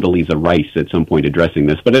of Condoleezza Rice at some point addressing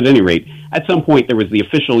this, but at any rate, at some point there was the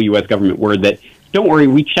official U.S. government word that, don't worry,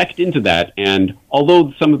 we checked into that, and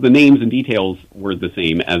although some of the names and details were the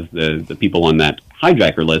same as the people on that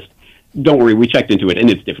hijacker list, don't worry, we checked into it, and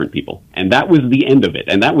it's different people. And that was the end of it,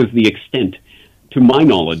 and that was the extent, to my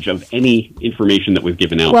knowledge, of any information that was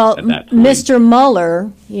given out at that time. Mr.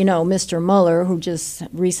 Mueller, Mr. Mueller, who just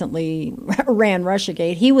recently ran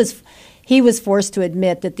Russiagate, he was forced to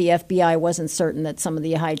admit that the FBI wasn't certain that some of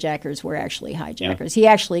the hijackers were actually hijackers. Yeah. He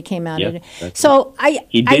actually came out.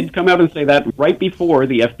 He did come out and say that right before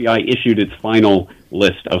the FBI issued its final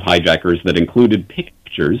list of hijackers that included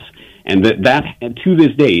pictures, and that to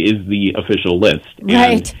this day is the official list.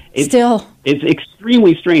 Right. It's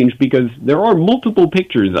extremely strange because there are multiple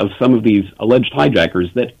pictures of some of these alleged hijackers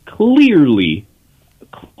that clearly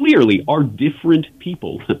are different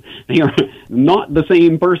people. They are not the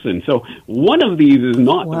same person. So one of these is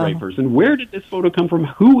not the right person. Where did this photo come from?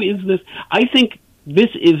 Who is this? I think this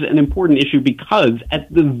is an important issue because,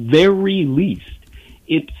 at the very least,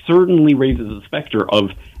 it certainly raises the specter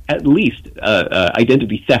of at least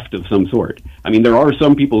identity theft of some sort. I mean, there are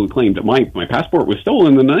some people who claim that my passport was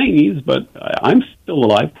stolen in the 90s, but I'm still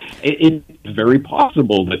alive. It's very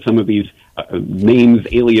possible that some of these names,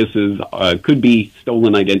 aliases, could be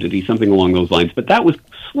stolen identity, something along those lines. But that was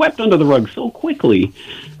swept under the rug so quickly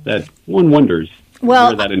that one wonders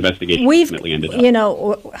where that investigation ultimately ended up. You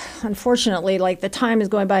know, unfortunately, like the time is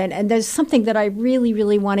going by, and there's something that I really,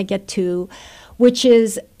 really want to get to, which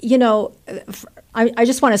is, you know, I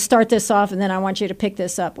just want to start this off, and then I want you to pick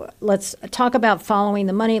this up. Let's talk about following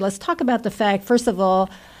the money. Let's talk about the fact, first of all,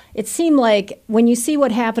 it seemed like when you see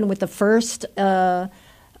what happened with the first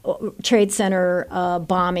Trade Center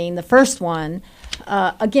bombing, the first one,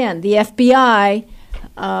 again, the FBI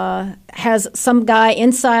has some guy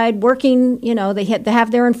inside working, you know, they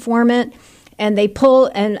have their informant, and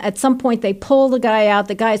at some point they pull the guy out.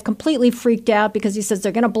 The guy is completely freaked out because he says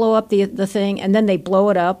they're going to blow up the thing, and then they blow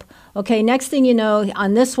it up. Okay, next thing you know,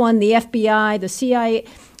 on this one, the FBI, the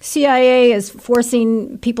CIA is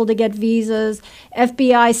forcing people to get visas.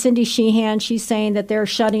 FBI, Cindy Sheehan, she's saying that they're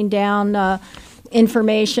shutting down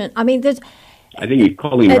information. I mean, I think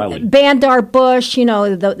Colleen Riley. Bandar Bush, you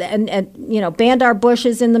know, Bandar Bush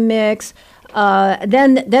is in the mix.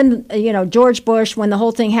 Then you know, George Bush, when the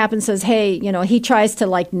whole thing happened, says, hey, you know, he tries to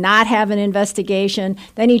like not have an investigation.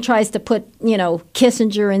 Then he tries to put, you know,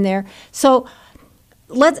 Kissinger in there. So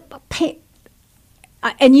let's paint,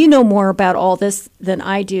 and you know more about all this than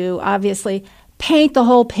I do, obviously. Paint the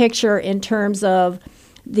whole picture in terms of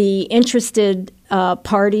the interested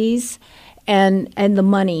parties and the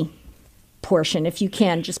money portion, if you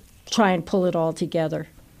can, just try and pull it all together.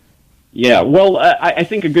 Yeah, well, I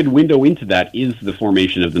think a good window into that is the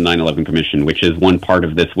formation of the 9/11 Commission, which is one part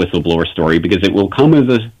of this whistleblower story, because it will come as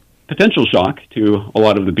a potential shock to a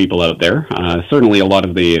lot of the people out there, certainly a lot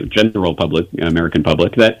of the general public, American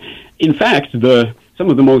public, that, in fact, some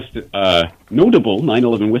of the most notable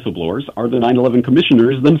 9/11 whistleblowers are the 9/11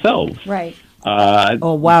 commissioners themselves. Right.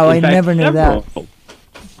 Oh, wow, I never knew that.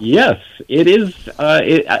 Yes, it is.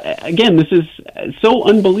 Again, this is so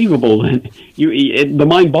unbelievable. The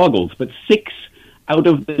mind boggles, but 6 out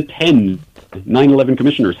of the 10 9/11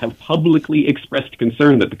 commissioners have publicly expressed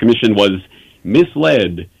concern that the commission was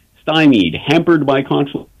misled, stymied, hampered by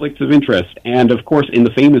conflicts of interest, and, of course, in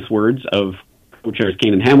the famous words of co-chairs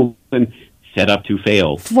Kane and Hamilton, set up to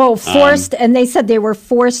fail. Well, forced, and they said they were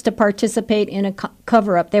forced to participate in a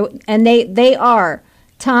cover-up. They are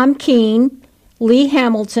Tom Keene, Lee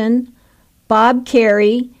Hamilton, Bob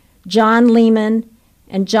Kerrey, John Lehman,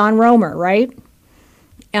 and John Romer, right?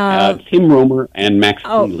 Tim Romer and Max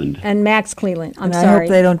Cleland. And Max Cleland. I'm sorry. I hope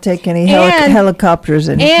they don't take any helicopters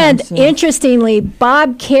in. And interestingly,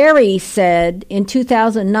 Bob Kerrey said in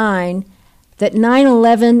 2009 that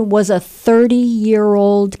 9/11 was a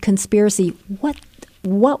 30-year-old conspiracy.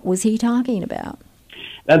 What was he talking about?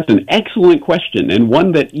 That's an excellent question, and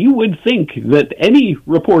one that you would think that any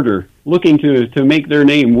reporter looking to make their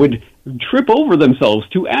name would trip over themselves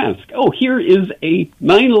to ask. Oh, here is a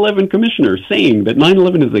 9/11 commissioner saying that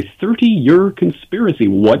 9/11 is a 30-year conspiracy.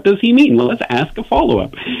 What does he mean? Well, let's ask a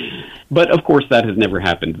follow-up. But, of course, that has never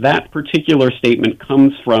happened. That particular statement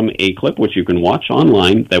comes from a clip, which you can watch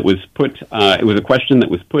online, that was put, it was a question that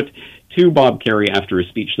was put to Bob Kerrey after a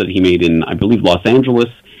speech that he made in, I believe, Los Angeles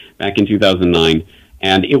back in 2009.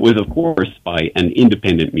 And it was, of course, by an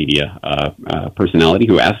independent media personality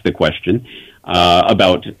who asked the question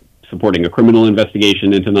about supporting a criminal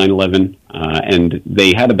investigation into 9/11. And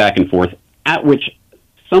they had a back and forth, at which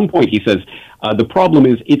some point he says, the problem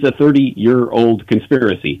is it's a 30-year-old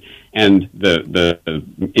conspiracy. And the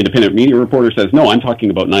independent media reporter says, no, I'm talking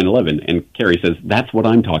about 9/11. And Kerry says, that's what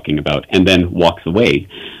I'm talking about, and then walks away.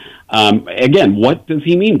 Again, what does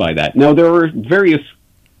he mean by that? Now, there are various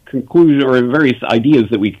conclusion or various ideas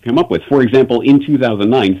that we could come up with. For example, in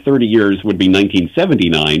 2009, 30 years would be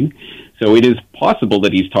 1979. So it is possible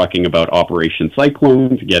that he's talking about Operation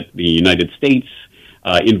Cyclone to get the United States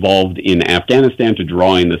involved in Afghanistan to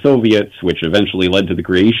draw in the Soviets, which eventually led to the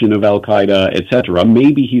creation of Al-Qaeda, etc.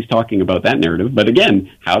 Maybe he's talking about that narrative. But again,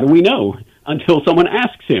 how do we know? Until someone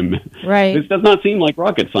asks him. Right. This does not seem like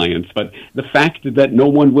rocket science, but the fact that no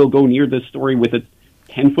one will go near this story with a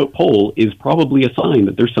 10-foot pole is probably a sign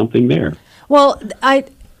that there's something there. Well, I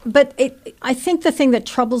think the thing that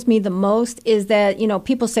troubles me the most is that, you know,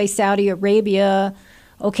 people say Saudi Arabia,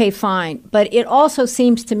 okay, fine. But it also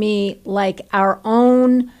seems to me like our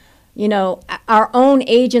own You know, our own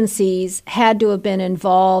agencies had to have been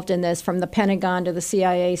involved in this, from the Pentagon to the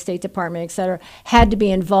CIA, State Department, et cetera, had to be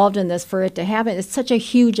involved in this for it to happen. It's such a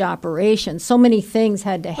huge operation. So many things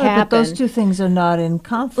had to happen. But those two things are not in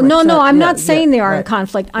conflict. No, I'm yeah, not saying they are in right,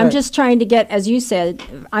 conflict. I'm right. just trying to get, as you said,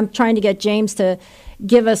 I'm trying to get James to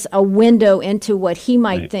give us a window into what he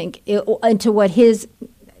might think, into what his,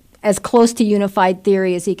 as close to unified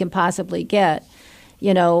theory as he can possibly get.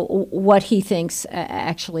 You know, what he thinks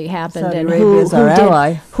actually happened, Saudi and Arabia is our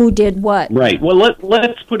ally. who did what. Right. Well,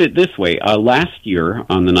 let's put it this way. Last year,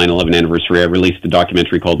 on the 9/11 anniversary, I released a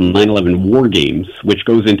documentary called 9/11 War Games, which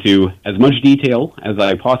goes into as much detail as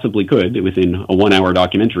I possibly could within a 1-hour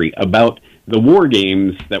documentary about the war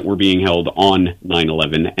games that were being held on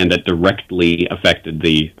 9/11 and that directly affected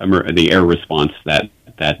the air response that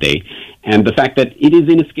day. And the fact that it is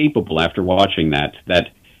inescapable after watching that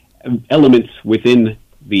elements within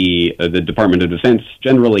the Department of Defense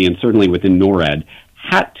generally, and certainly within NORAD,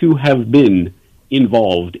 had to have been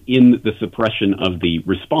involved in the suppression of the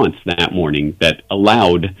response that morning that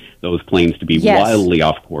allowed those planes to be wildly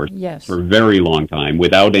off course for a very long time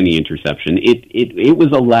without any interception. It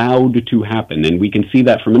was allowed to happen, and we can see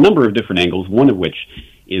that from a number of different angles, one of which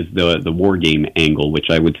is the war game angle,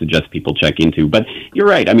 which I would suggest people check into. But you're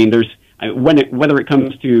right. I mean, whether it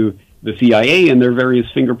comes to the CIA and their various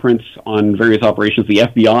fingerprints on various operations, the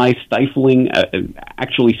FBI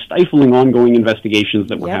actually stifling ongoing investigations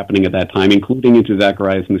that were happening at that time, including into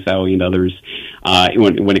Zacarias Moussaoui and others.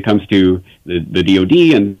 When it comes to the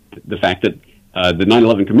DOD and the fact that the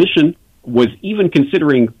 9/11 Commission was even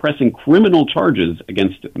considering pressing criminal charges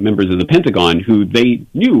against members of the Pentagon who they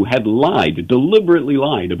knew had deliberately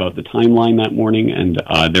lied about the timeline that morning and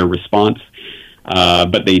their response.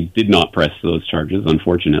 But they did not press those charges,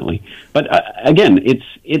 unfortunately. But again, it's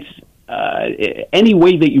any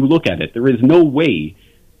way that you look at it, there is no way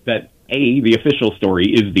that A, the official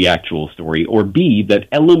story is the actual story, or B, that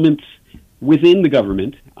elements within the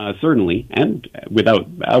government, certainly, and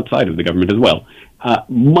outside of the government as well,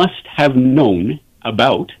 must have known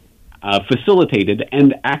about, facilitated,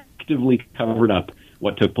 and actively covered up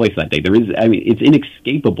what took place that day. It's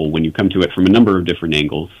inescapable when you come to it from a number of different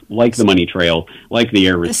angles, like the money trail, like the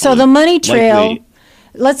air response. So the money trail,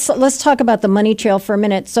 let's talk about the money trail for a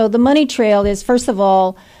minute. So the money trail is, first of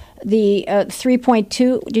all, the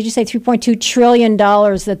 $3.2 trillion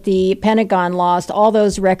that the Pentagon lost, all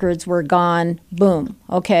those records were gone, boom,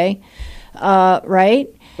 okay, right?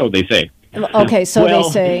 So they say. Okay, so they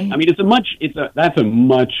say. I mean, that's a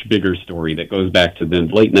much bigger story that goes back to the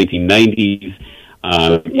late 1990s.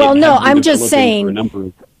 I'm just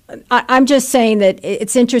saying. I'm just saying that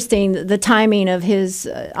it's interesting the timing of his.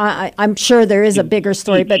 I'm sure there is a bigger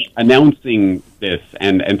story, but announcing this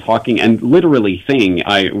and talking and literally saying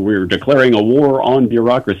we're declaring a war on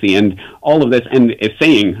bureaucracy and all of this, and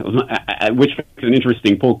saying, which is an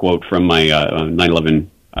interesting pull quote from my 9/11.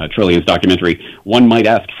 Trillions documentary. One might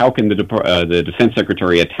ask, how can the defense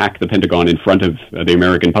secretary attack the Pentagon in front of the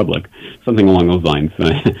American public? Something along those lines.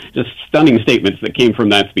 Just stunning statements that came from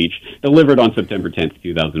that speech, delivered on September 10th,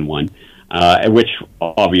 2001, which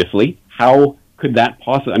obviously, how could that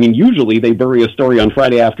possibly... I mean, usually they bury a story on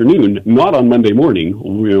Friday afternoon, not on Monday morning.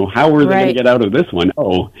 You know, how are they going to get out of this one?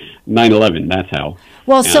 Oh, 9/11, that's how.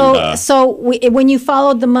 Well, when you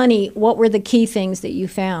followed the money, what were the key things that you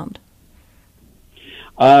found?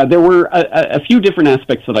 There were a few different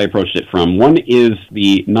aspects that I approached it from. One is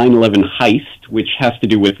the 9/11 heist, which has to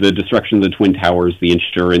do with the destruction of the Twin Towers, the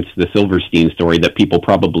insurance, the Silverstein story that people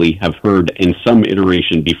probably have heard in some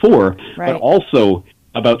iteration before, but also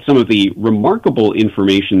about some of the remarkable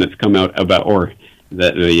information that's come out about, or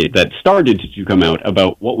that started to come out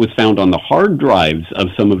about what was found on the hard drives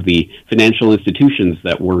of some of the financial institutions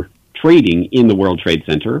that were trading in the World Trade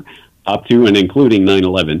Center, up to and including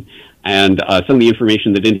 9/11. And some of the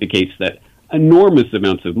information that indicates that enormous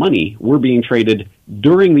amounts of money were being traded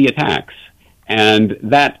during the attacks, and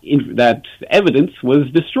that evidence was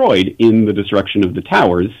destroyed in the destruction of the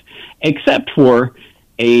towers, except for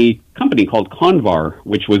a company called Convar,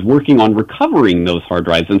 which was working on recovering those hard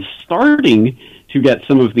drives and starting to get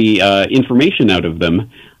some of the information out of them.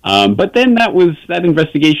 But then that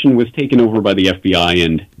investigation was taken over by the FBI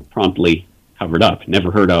and promptly covered up, never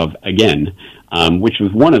heard of again. Which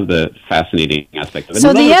was one of the fascinating aspects of it.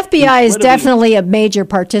 So the FBI is definitely a major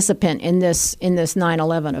participant in this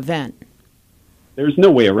 9/11 event. There's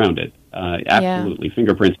no way around it. Absolutely,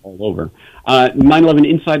 fingerprints all over. 9/11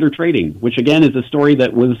 insider trading, which again is a story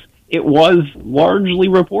that was largely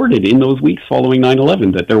reported in those weeks following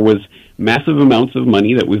 9/11, that there was massive amounts of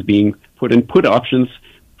money that was being put in put options,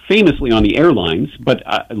 famously on the airlines, but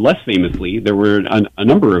less famously, there were a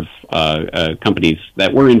number of companies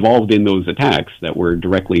that were involved in those attacks, that were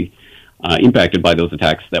directly impacted by those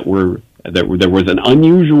attacks, there was an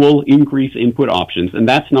unusual increase in put options, and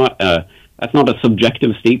that's not a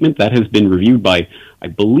subjective statement. That has been reviewed by, I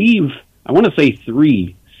want to say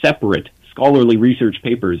 3 separate scholarly research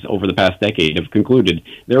papers over the past decade have concluded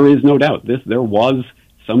there is no doubt there was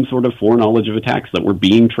some sort of foreknowledge of attacks that were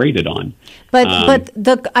being traded on. But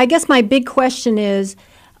I guess my big question is,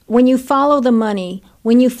 when you follow the money,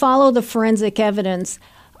 when you follow the forensic evidence,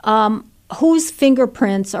 whose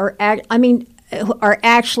fingerprints are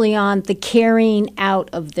actually on the carrying out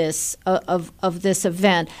of this this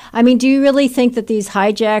event? I mean, do you really think that these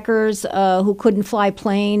hijackers who couldn't fly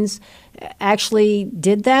planes actually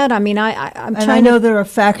did that? I mean, I'm trying. And I know there are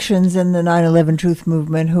factions in the 9/11 Truth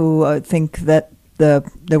Movement who think that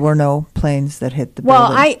there were no planes that hit the building.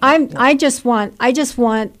 Well, I just want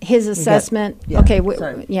his assessment. Sorry. I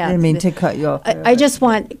didn't mean to cut you off. I just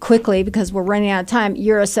want quickly, because we're running out of time,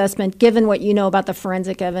 your assessment, given what you know about the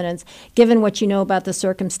forensic evidence, given what you know about the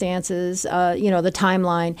circumstances, the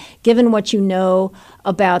timeline, given what you know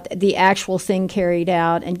about the actual thing carried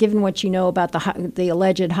out, and given what you know about the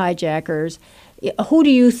alleged hijackers, who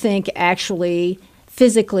do you think actually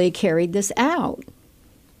physically carried this out?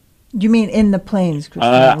 You mean in the planes,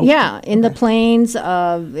 Christina? Yeah, in the planes.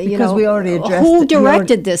 Because we already addressed. Who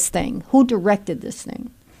directed this thing? Who directed this thing?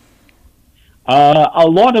 A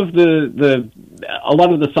lot of the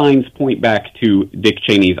signs point back to Dick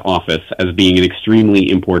Cheney's office as being an extremely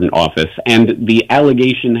important office, and the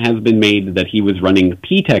allegation has been made that he was running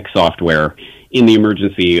P-TECH software in the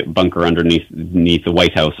emergency bunker underneath the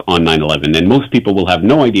White House on 9/11. And most people will have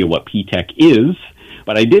no idea what P-TECH is.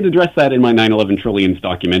 But I did address that in my 9/11 Trillions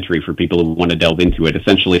documentary for people who want to delve into it.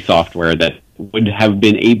 Essentially software that would have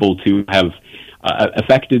been able to have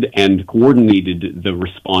affected and coordinated the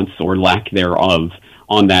response or lack thereof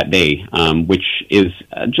on that day, which is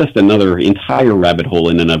just another entire rabbit hole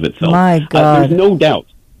in and of itself. My God.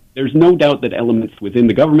 There's no doubt that elements within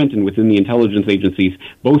the government and within the intelligence agencies,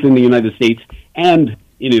 both in the United States and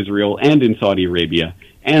in Israel and in Saudi Arabia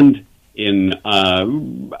and in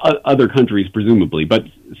other countries, presumably, but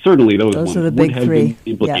certainly those ones are the would big have 3. been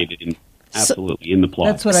implicated in the plot.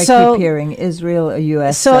 That's what I keep hearing. Israel,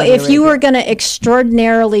 U.S. So Saudi if you Arabia. were going to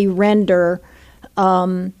extraordinarily render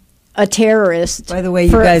a terrorist, by the way,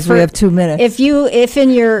 you guys, we have 2 minutes. If you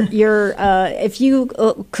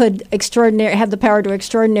could have the power to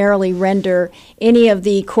extraordinarily render any of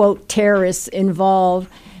the quote terrorists involved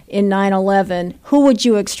in 9/11, who would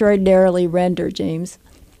you extraordinarily render, James?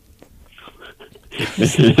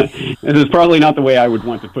 This is probably not the way I would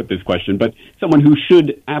want to put this question, but someone who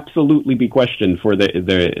should absolutely be questioned for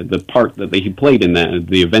the part that he played in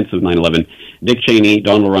the events of 9/11, Dick Cheney,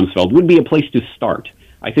 Donald Rumsfeld, would be a place to start.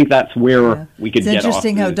 I think that's where we could get off. It's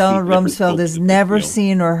interesting how Donald Rumsfeld is never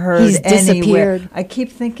seen or heard He's anywhere. disappeared. I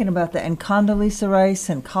keep thinking about that. And Condoleezza Rice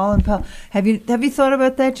and Colin Powell. Have you thought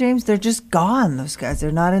about that, James? They're just gone, those guys.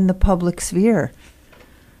 They're not in the public sphere.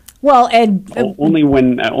 Well, Ed, only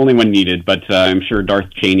when needed. But I'm sure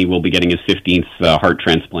Darth Cheney will be getting his 15th heart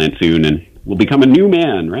transplant soon, and will become a new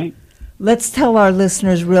man, right? Let's tell our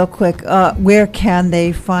listeners real quick, where can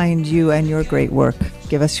they find you and your great work?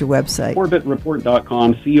 Give us your website.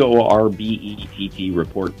 CorbettReport.com, CORBETT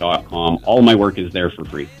report.com. All my work is there for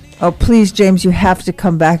free. Oh, please, James, you have to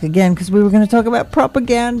come back again, because we were going to talk about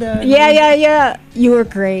propaganda. Yeah. You were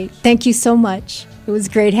great. Thank you so much. It was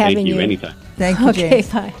great having you. Thank you, anytime. Thank you, Okay, James.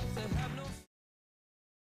 bye.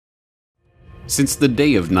 Since the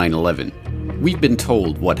day of 9/11, we've been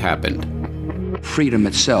told what happened. Freedom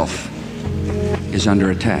itself is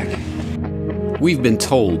under attack. We've been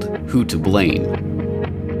told who to blame.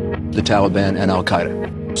 The Taliban and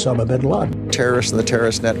Al-Qaeda. Osama bin Laden. Terrorists in the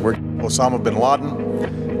terrorist network. Osama bin Laden,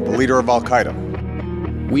 the leader of Al-Qaeda.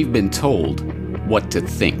 We've been told what to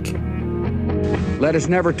think. Let us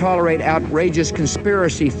never tolerate outrageous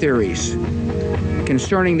conspiracy theories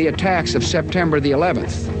concerning the attacks of September the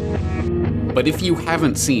 11th. But if you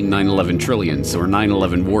haven't seen 9/11 Trillions or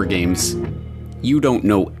 9/11 War Games, you don't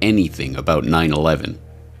know anything about 9/11.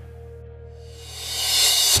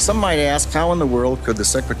 Some might ask, how in the world could the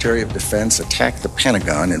Secretary of Defense attack the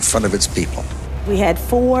Pentagon in front of its people? We had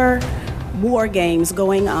 4 war games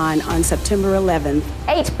going on September 11th.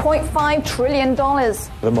 $8.5 trillion.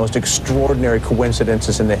 The most extraordinary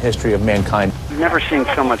coincidences in the history of mankind. I've never seen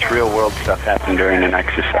so much real-world stuff happen during an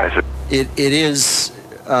exercise. It is,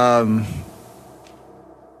 I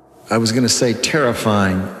was going to say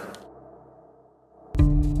terrifying.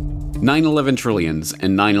 9/11 Trillions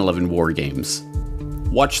and 9/11 War Games.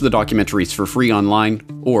 Watch the documentaries for free online,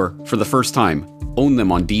 or, for the first time, own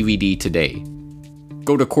them on DVD today.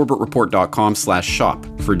 Go to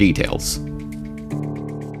corbettreport.com/shop for details.